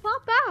you just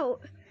pop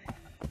out.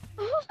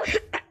 Oh.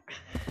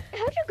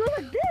 How'd you go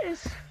like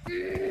this?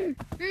 I'm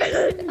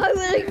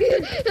like,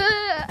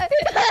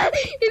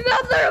 he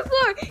fell through the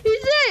floor.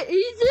 He's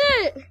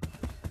it.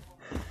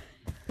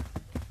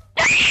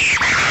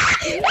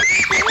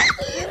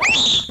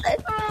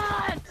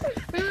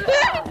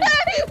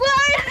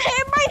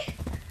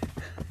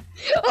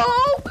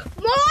 Oh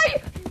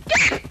my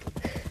god!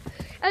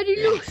 And he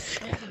loose.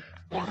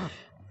 Run!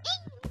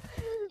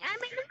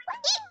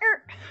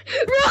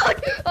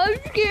 I'm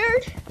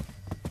scared.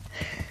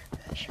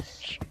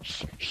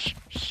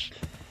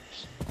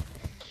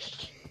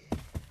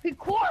 Be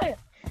quiet.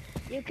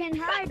 You can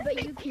hide,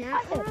 but you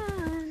can't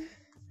run.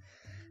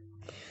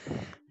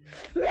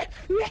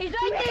 He's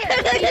right there.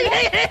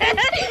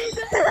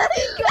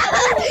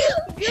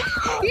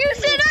 You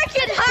said I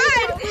could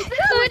hide,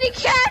 but he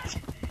can't.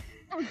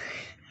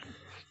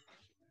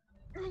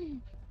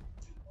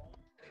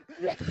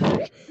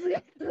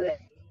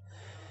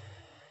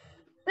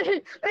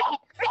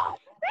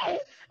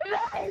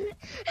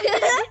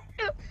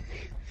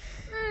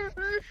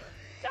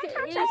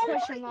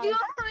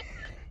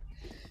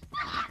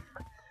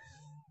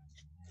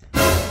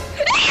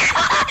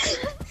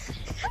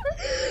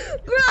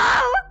 Bro,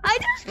 I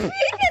just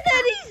figured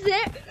that he's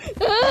there.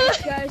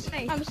 Guys,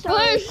 I'm Oh,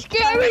 sorry.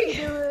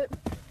 scary.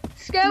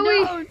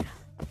 Scary. No.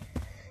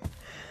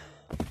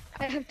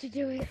 I have to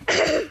do it.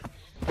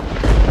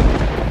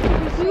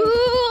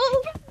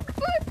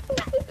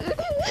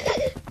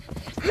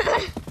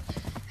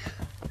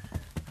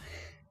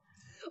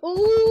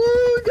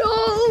 Oh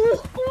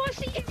no! Oh, I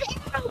see you.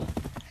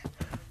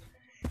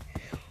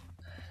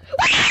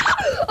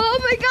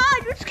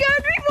 It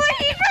scared me, boy.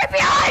 He's right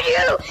behind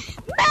you.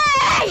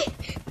 May!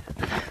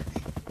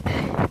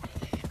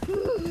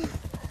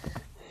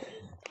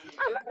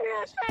 I'm running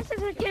as fast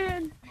as I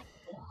can.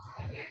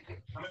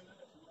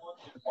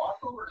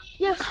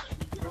 Yes.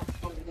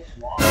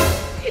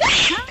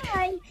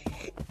 Hi.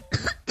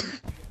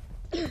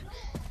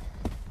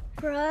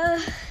 Bruh.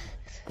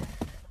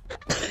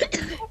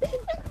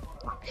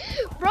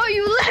 Bro,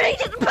 you literally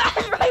just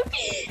passed right.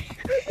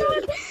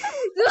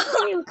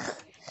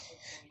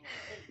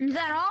 Is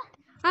that all?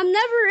 I'm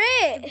never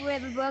it. If we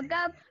ever broke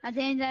up, I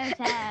think that's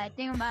sad.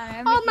 Think about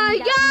everything Oh my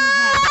that we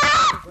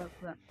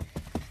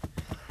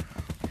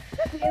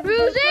had.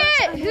 Who's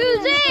it?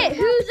 Who's it?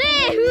 Who's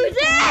it? Who's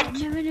it?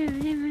 Never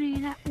knew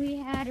that we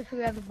had if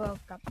we ever broke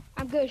up.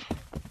 I'm good.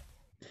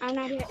 I'm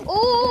not here.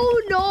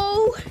 Oh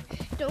no!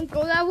 Don't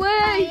go that I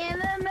way. am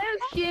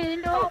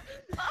emotional.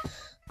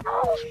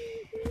 Oh.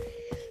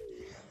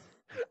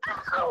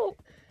 Ow!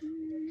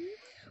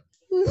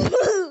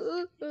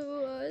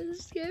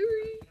 That's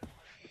scary.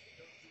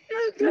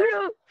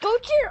 No. Go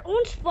to your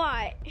own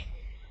spot.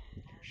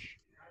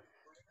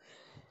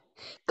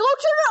 Go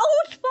to your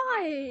own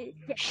spot.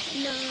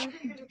 No.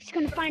 He's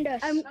gonna find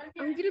us. I'm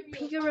gonna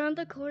peek around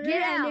the corner.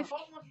 Get and out. if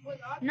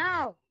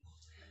No.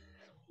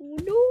 oh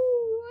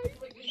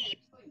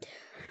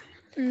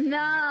no,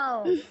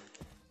 No.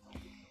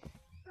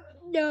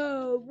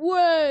 no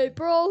way,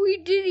 bro. He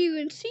didn't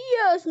even see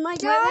us. My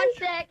Wait God. 1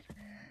 sec.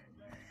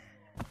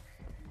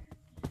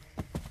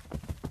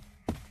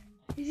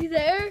 Is he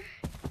there?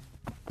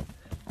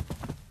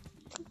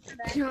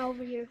 He's not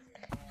over here.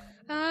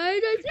 I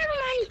don't. Never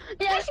mind.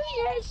 Yes, he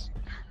is.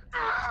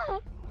 Ah.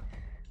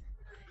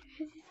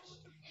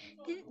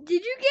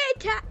 Did you get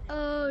attacked?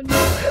 Oh no.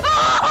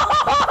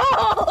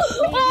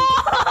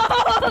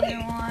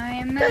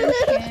 I'm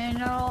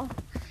emotional.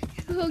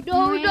 Oh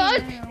no,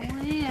 not.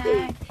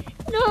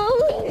 No,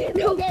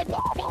 no.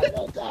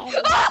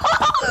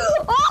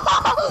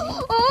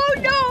 Oh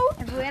no.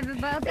 If we ever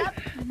broke up,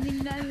 we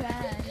know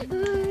that.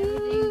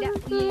 Everything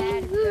that we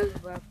had if we ever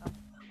broke up.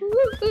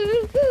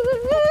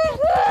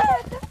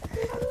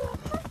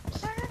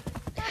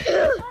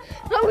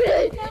 I'm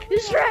gonna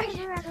distract.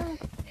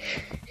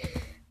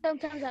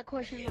 Sometimes that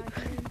question mark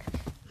means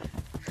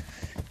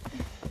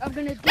I'm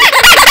gonna do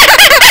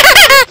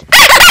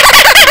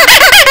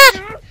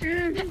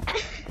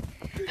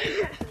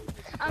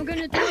I'm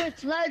gonna do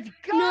it. Let's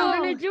go. No. I'm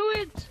gonna do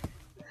it.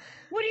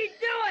 What are you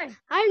doing?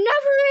 I'm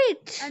never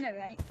it. I know,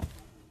 right?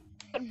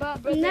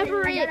 But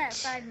Never I got it. at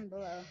 5 and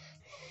below.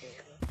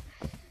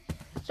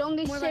 it's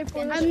only More safe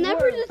like for 10. I'm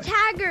never the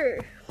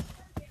tagger.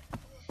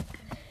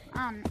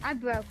 I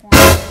broke one.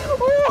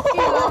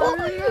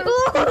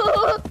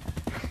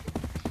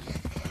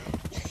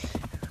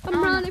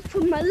 I'm running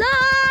for my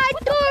life.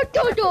 Dun,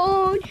 dun,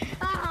 dun.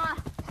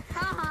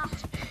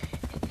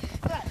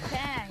 Got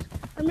tagged.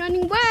 I'm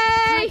running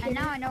away. And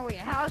now I know where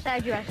your house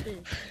address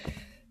is.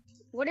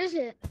 What is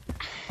it?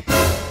 I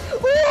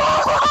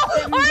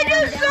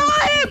just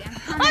saw him.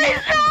 I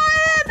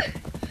saw him.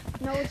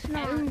 No, it's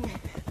not.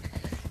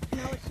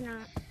 No, it's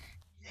not.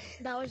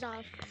 That was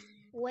off.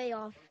 Way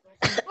off.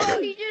 Oh,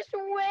 you just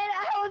went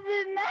out of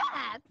the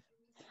map.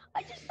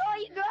 I just saw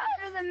you go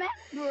out of the map,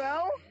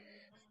 bro.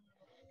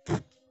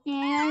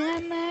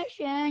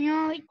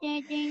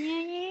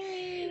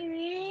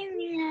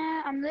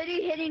 I'm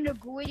literally hitting the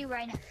gritty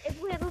right now.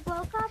 If we ever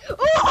broke up,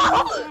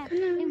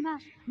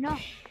 no.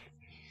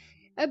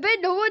 I bet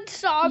no one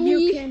saw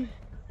me.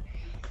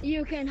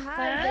 You can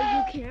hide,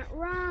 but you can't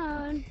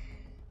run.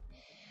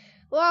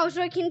 Wow,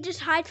 so I can just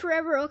hide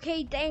forever.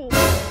 Okay, thanks.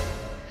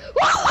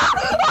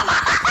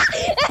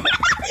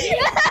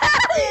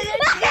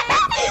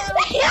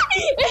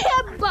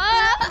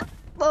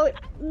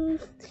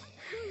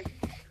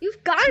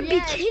 You've got to be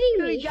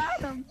kidding me.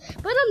 Got him.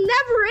 But I'm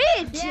never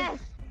it. Yes.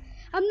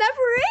 I'm never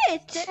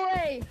it.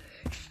 Stay.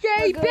 Stay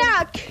We're good.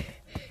 back.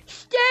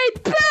 Stay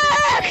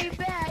back. Stay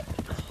back.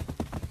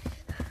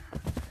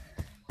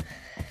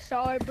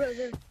 Sorry,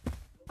 brother.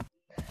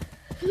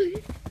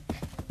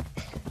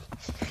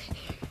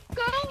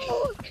 Go.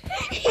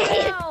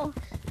 No.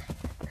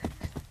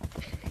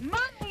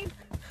 Money.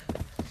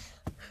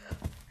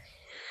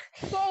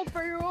 Go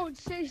for your own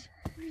safety.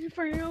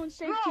 For your own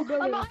safety, Bro,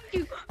 brother. I'm behind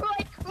you.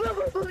 Right.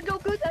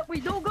 Don't go that way.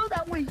 Don't go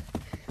that way.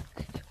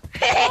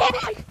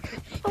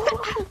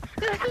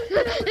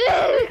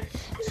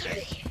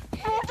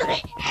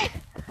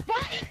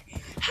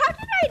 How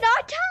did I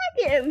not tag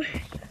him?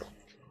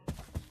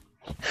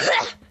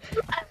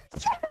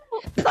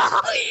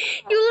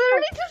 You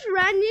literally just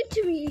ran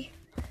into me.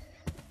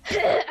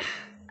 And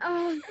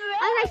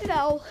I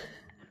fell.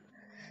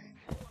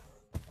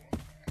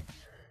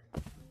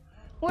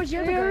 Where's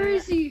your other Where guy?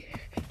 is he?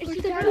 Where's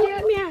It's the the guy?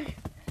 bad man.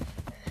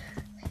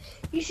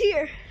 He's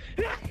here.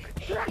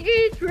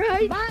 He's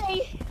right.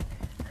 Bye.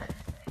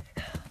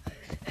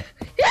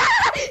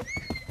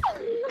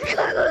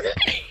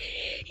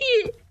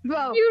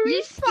 Bro, You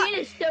your skin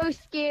is so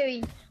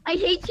scary. I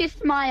hate your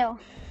smile.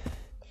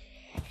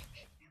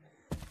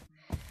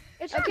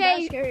 It's not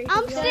Okay, that scary.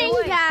 I'm to be staying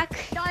honest.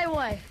 back. Die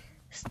away.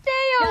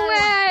 Stay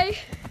away.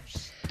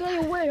 Stay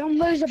away, I'm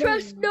laser beam.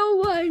 Trust no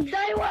one.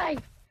 Stay away.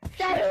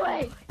 Stay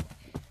away.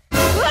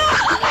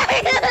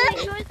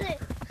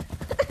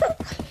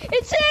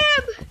 It's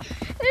him.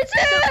 It's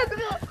him.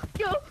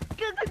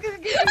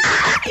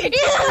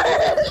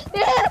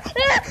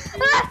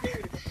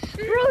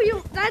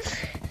 Bro, that's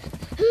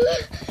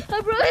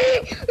I'm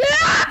running.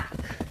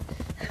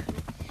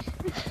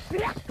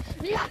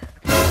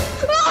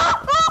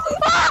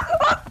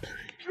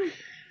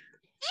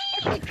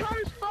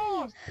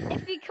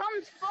 If he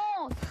comes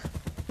false.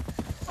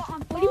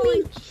 What do you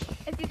mean?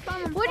 If you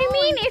come, What do you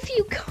mean if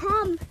you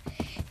come?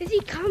 If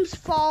he comes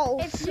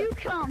false? If you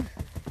come,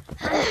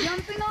 I'm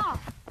jumping off.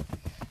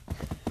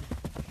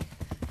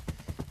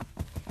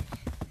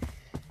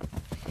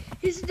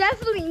 He's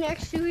definitely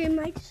next to him.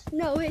 I just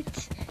know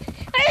it.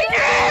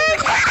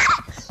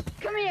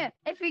 Come here.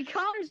 If he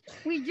comes,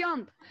 we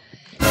jump.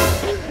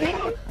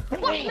 Oh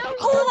my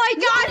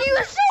god, he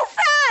was so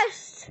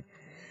fast!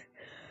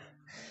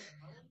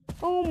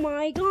 Oh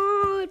my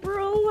god,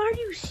 bro, are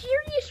you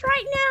serious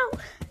right now?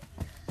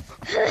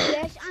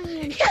 Yes, I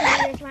am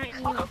serious right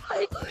now.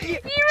 You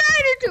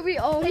ran into me.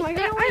 Oh my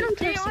god, I don't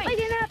trust you.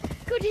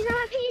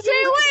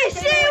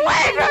 Stay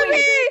away from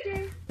me!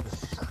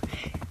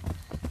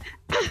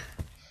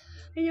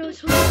 I know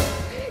it's hard.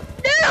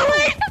 Knew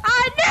it!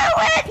 I knew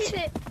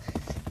it!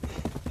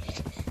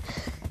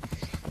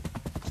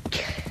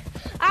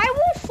 I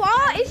will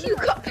fall if you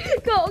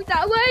go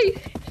that way.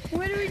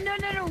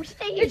 No,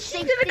 stay here. He's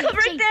gonna come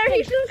right there.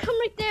 He's gonna come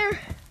right there.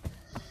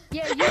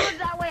 Yeah, you look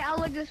that way, I'll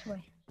look this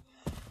way.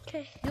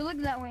 Okay. You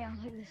look that way, I'll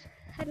look this way.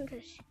 I don't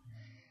trust you.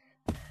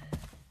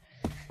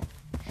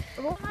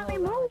 It won't let me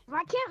move.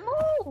 I can't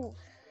move.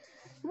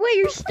 Wait,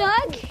 you're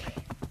stuck?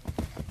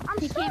 I'm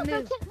stuck. I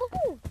can't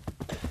move.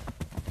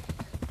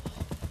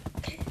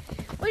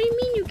 What do you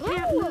mean you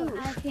can't move?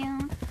 I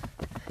can't.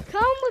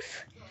 Come.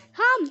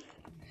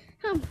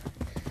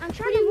 I'm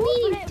trying What do you to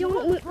mean move. you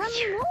don't move? Let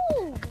me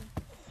move.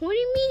 What do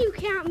you mean you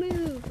can't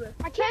move?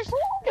 I can't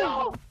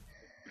move.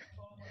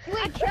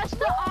 Wait, press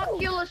the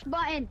Oculus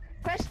button.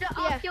 Press the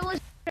Oculus.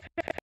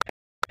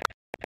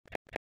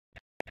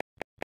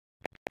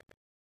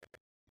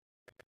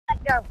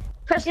 Go.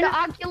 Press the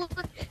Oculus.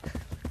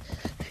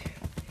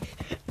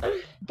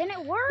 Then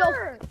it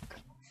worked.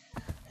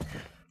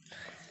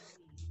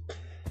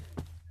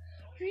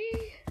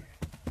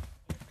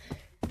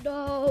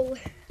 No.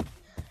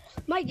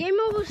 My game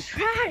mode was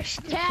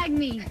trashed. Tag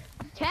me.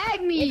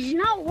 It's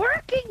not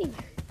working.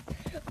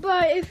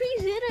 But if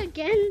he's in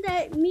again,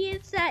 that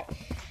means that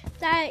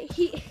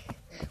he.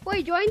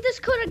 Wait, join this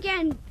code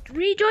again.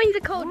 Rejoin the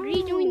code.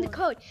 Rejoin the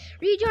code.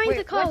 Rejoin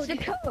the code. What's the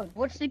code?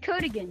 What's the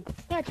code again?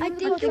 Yeah, I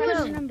think it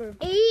was number.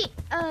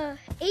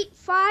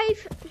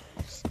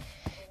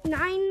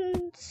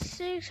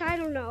 8596. I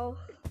don't know.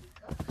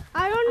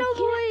 I don't know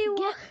the way it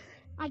was.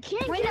 I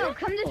can't. Wait, no.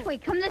 Come this way.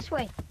 Come this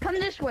way. Come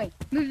this way.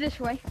 Move this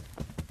way.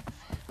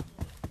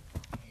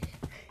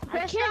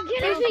 I can't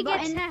get if he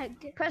gets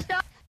tagged. Press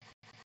the.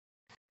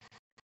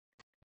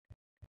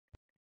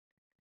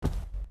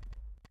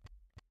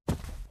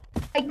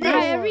 Like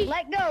this.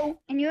 Let go,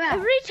 and you're out.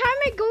 Every time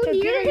I go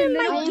near him,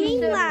 my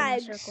game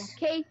lags.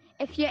 Okay,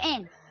 if you're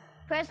in,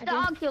 press the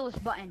Oculus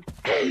button.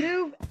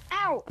 Move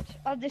out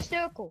of the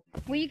circle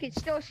where you can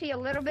still see a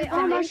little bit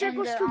of it in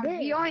the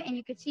VR, and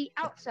you can see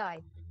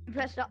outside.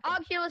 Press the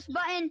Oculus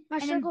button,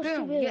 and then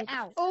boom, you're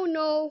out. Oh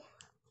no!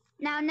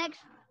 Now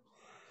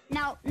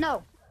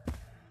no.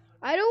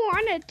 I don't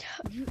want to.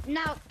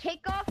 Now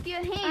take off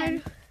your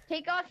hand,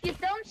 take off your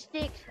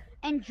thumbsticks,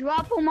 and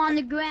drop them on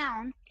the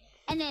ground,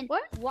 and then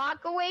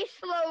walk away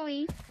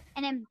slowly,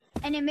 and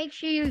then make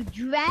sure you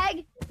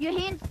drag your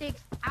hand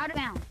sticks out of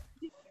bounds.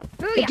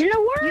 It didn't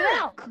work. You're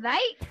out,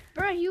 right?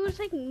 Bro, he was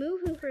like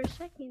moving for a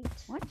second.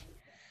 What?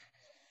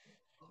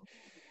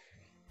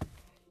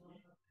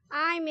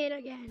 I'm in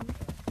again.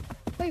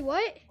 Wait,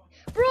 what?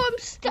 Bro, I'm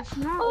stuck. It's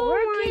not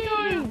working.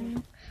 My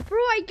God. Bro,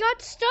 I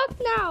got stuck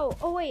now.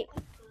 Oh, wait.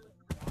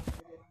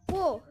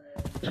 Whoa.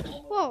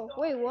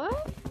 Wait,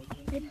 what?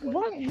 It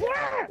won't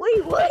work.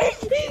 Wait, what?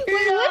 Wait,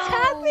 what's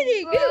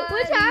happening? Buddy.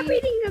 What's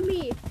happening to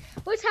me?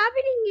 What's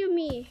happening to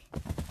me?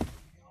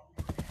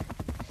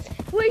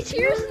 Wait,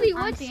 seriously,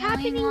 what's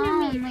happening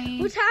to me?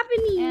 What's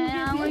happening to me?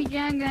 Oh, wait,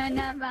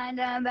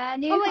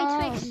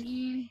 it's fixed.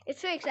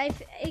 It's fixed.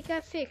 It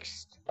got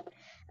fixed.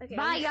 Okay.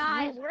 Bye,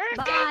 guys.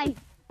 Bye.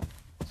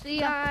 See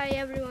ya. Bye,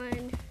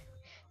 everyone.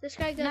 This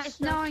guy got Nice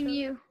knowing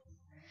you.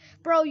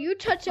 Bro, you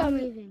touch on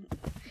me. Leaving.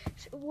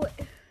 What?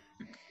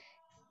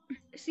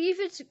 See if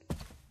it's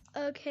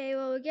okay.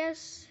 Well, I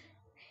guess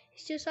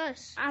it's just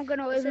us. I'm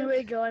gonna even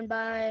rejoin.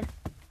 Bye.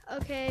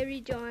 Okay,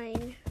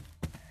 rejoin.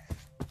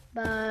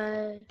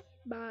 Bye.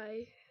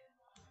 Bye.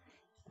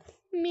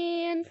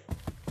 Man.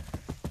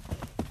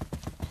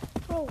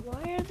 Bro,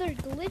 why are there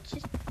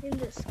glitches in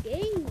this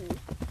game?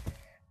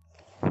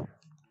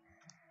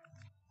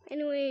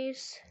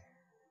 Anyways,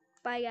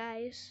 bye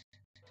guys.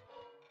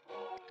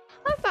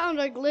 I found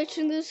a glitch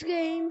in this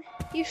game.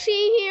 You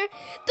see here,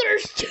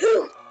 there's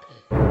two.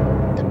 I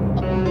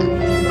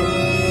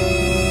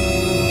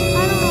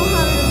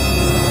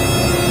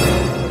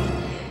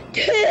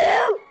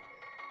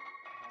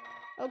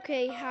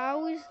Okay,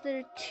 how is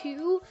there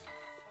 2?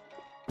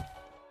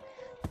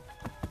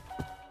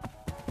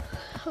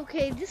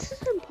 Okay, this is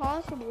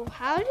impossible.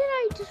 How did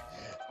I just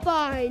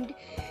find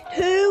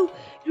 2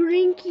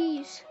 green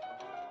keys?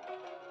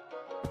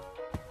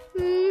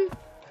 Okay.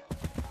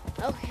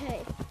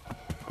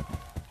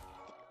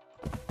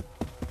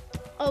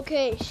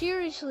 Okay,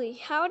 seriously,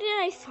 how did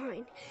I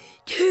find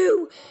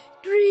 2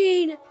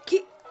 green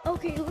keys?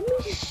 Okay, let me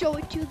just show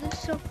it to you this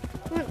so.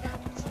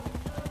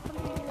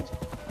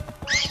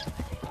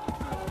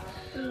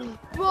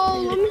 Bro,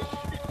 let me.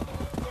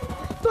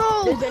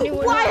 Bro,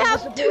 I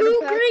have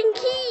 2 green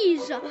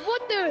keys.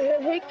 What the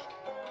heck?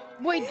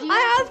 Wait, do you I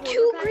have have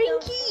 2 green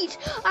keys.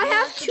 I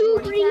have 2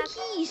 green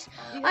keys.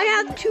 I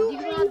have 2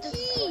 green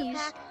keys.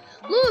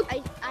 Look,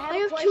 I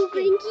have 2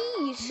 green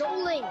keys.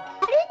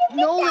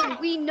 Nolan,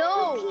 we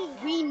know.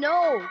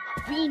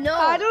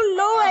 I don't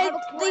know.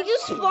 They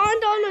just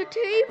spawned on a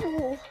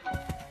table.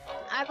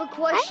 I have a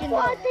question, I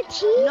want the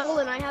cheese.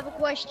 Nolan, I have a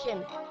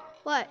question.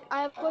 What?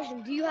 I have a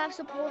question. Do you have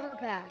supporter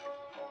pack?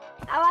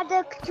 I want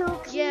the 2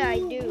 keys. Yeah, I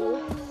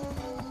do.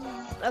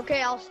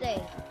 Okay, I'll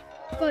stay.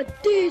 But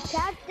this.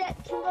 That's the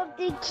 2 of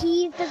the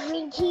keys, the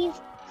green keys.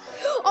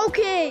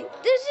 Okay,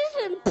 this is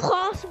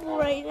impossible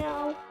right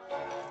now.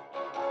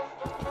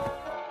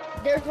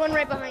 There's one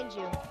right behind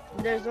you.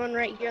 There's one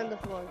right here on the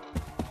floor.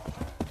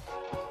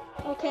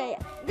 Okay,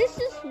 this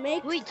just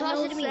makes Wait, toss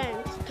no it to me.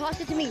 sense.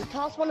 Toss it to me.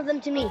 Toss one of them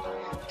to me.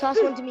 Toss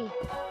one to me.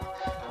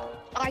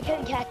 I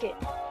can't catch it.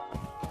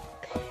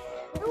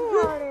 I don't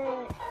want it.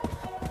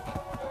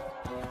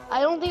 I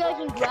don't think I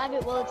can grab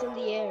it while it's in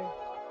the air.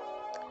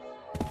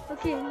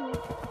 Okay,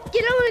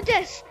 get on the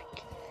desk.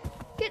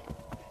 Get.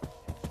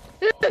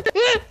 Where'd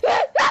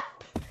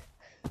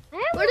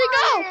it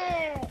go?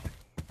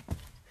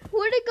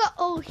 Where'd it go?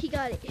 Oh, he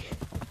got it.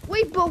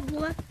 Wait, but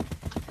what?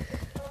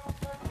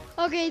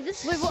 Okay,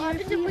 this Wait, is what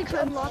happens if we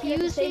confusing. unlock it at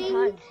the same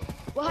time?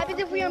 What happens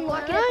if we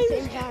unlock it at the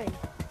same time?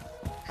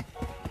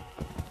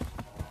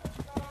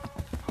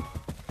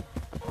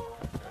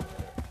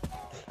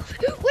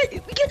 Wait,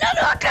 we can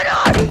unlock it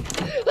on!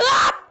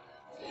 Ah!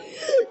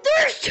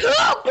 There's 2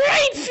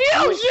 green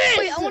fuses!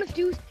 Wait, I want a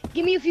fuse.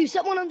 Give me a fuse.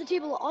 Set one on the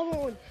table. I want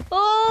one.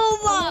 Oh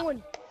I want my!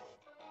 one.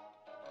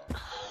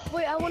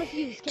 Wait, I want a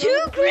fuse. Can I 2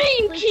 have a fuse,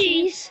 green please?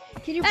 keys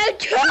Can you, and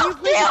 2 can you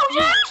place a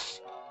fuse? fuses!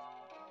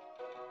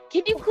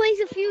 Can you place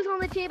a fuse on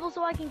the table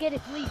so I can get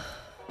it, please?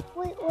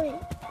 Wait.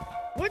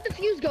 Where'd the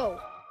fuse go?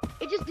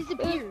 It just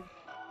disappeared.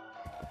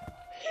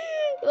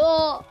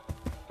 Oh,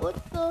 what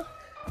the?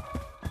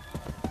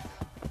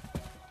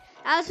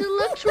 As it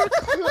looks, we're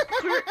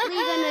currently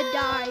gonna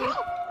die.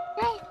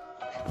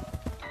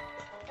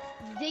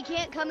 They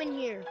can't come in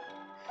here.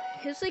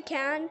 Yes, they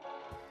can.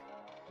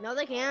 No,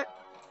 they can't.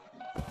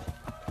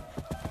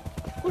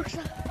 Where's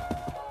the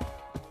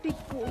big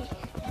boy?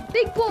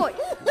 Big boy!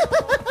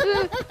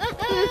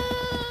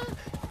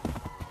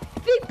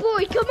 Big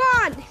boy, come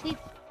on!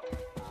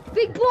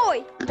 Big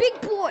boy!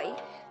 Big boy!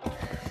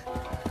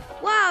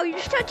 Wow, you're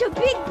such a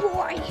big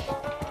boy!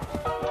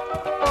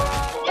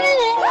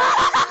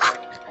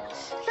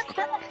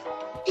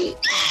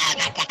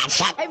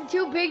 I'm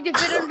too big to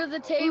fit under the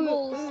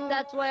tables.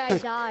 That's why I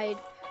died.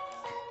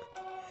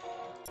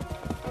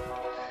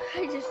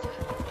 I just...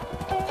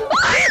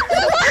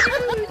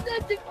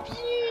 Not the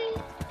fuse.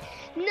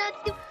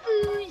 Not the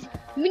fuse.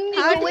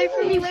 How do Wait you-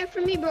 for me. Wait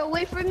for me, bro.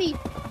 Wait for me.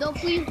 Don't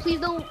please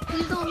don't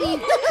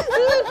leave.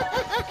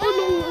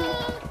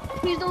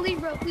 Please don't leave,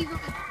 bro. Please don't.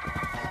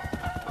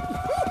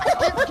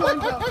 Just join,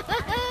 bro.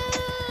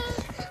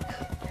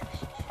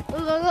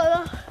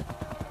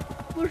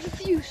 Where's the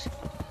fuse?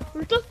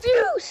 Where's the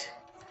fuse?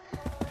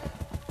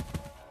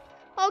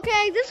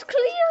 Okay, this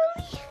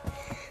clearly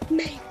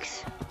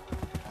makes...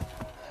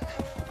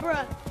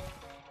 Bruh.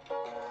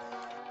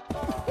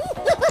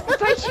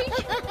 If I change...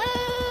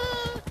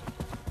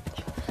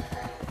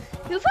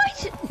 If I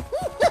change...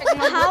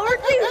 How are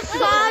there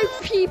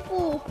 5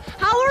 people?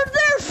 How are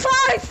there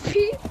 5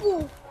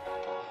 people?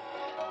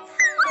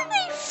 How are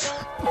they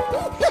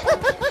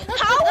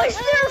How is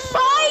there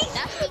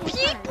 5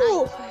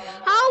 people?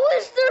 How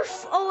is there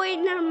oh wait,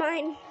 never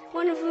mind.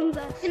 One of them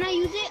does. Can I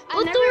use it?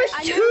 But there's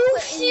 2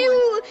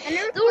 fuse.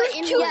 There was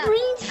 2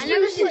 green I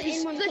never put fuses.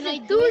 in one. Can I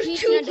There was do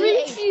 2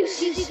 green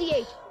fuses.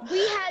 CCH.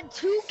 We had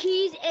 2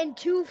 keys and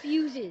 2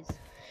 fuses.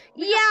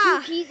 Yeah.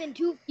 2 keys and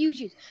 2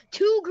 fuses.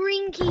 2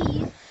 green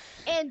keys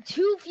and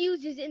 2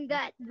 fuses in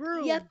that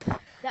room. Yep.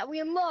 That we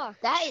unlocked.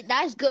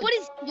 That's good. What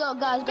is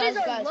guys? what is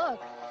our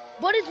luck?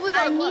 What is with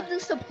I our need luck? the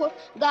support,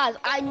 guys.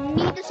 I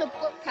need the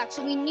support pack,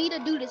 so we need to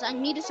do this. I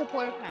need a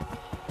support pack.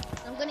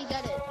 I'm gonna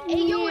get it.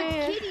 Hey yo,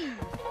 Yeah. it's Kitty.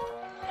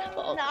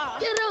 Nah.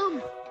 Get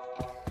him.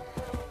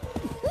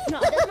 No,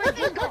 that's my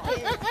Discord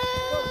channel.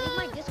 Bro, leave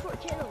my Discord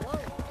channel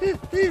alone.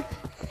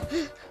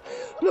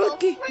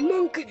 Monkey,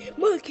 monkey,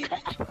 monkey,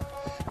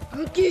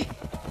 monkey,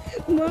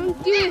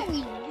 monkey,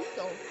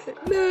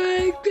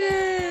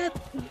 monkey.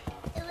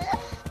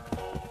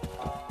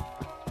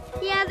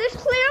 Yeah, this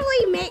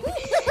clearly makes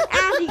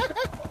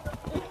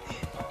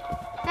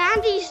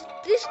Andy's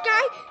this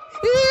guy.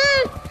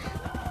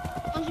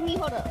 Come to me,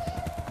 hold up.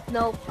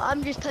 Nope,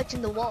 I'm just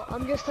touching the wall.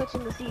 I'm just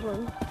touching the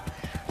ceiling.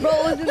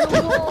 Bro is in the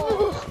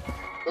wall.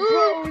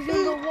 Bro is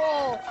in the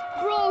wall.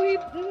 Bro, he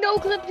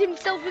no-clipped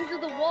himself into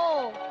the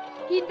wall.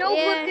 He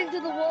no-clipped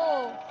into the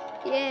wall.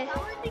 Yeah.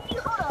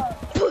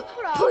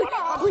 Hold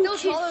on. I'm still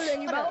taller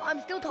than you, bro. I'm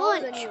still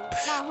taller than you.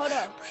 Nah, hold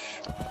on.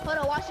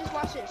 Watch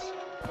this.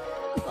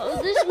 Oh,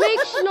 this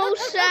makes no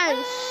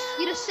sense.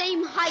 You're the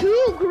same height.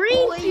 2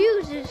 green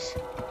fuses.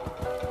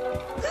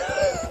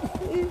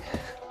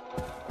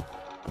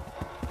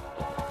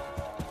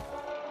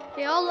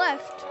 They all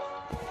left.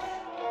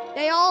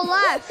 They all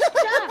left.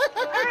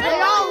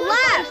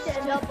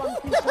 Stand up, I'm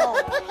too tall.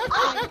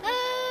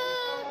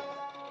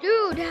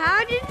 Dude,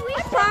 how did we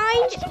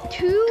find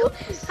 2?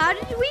 How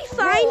did we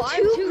find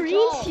 2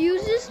 green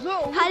fuses?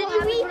 Bro, How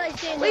did we? when I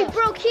stand Wait, up?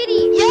 bro,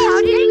 Kitty.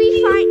 How did we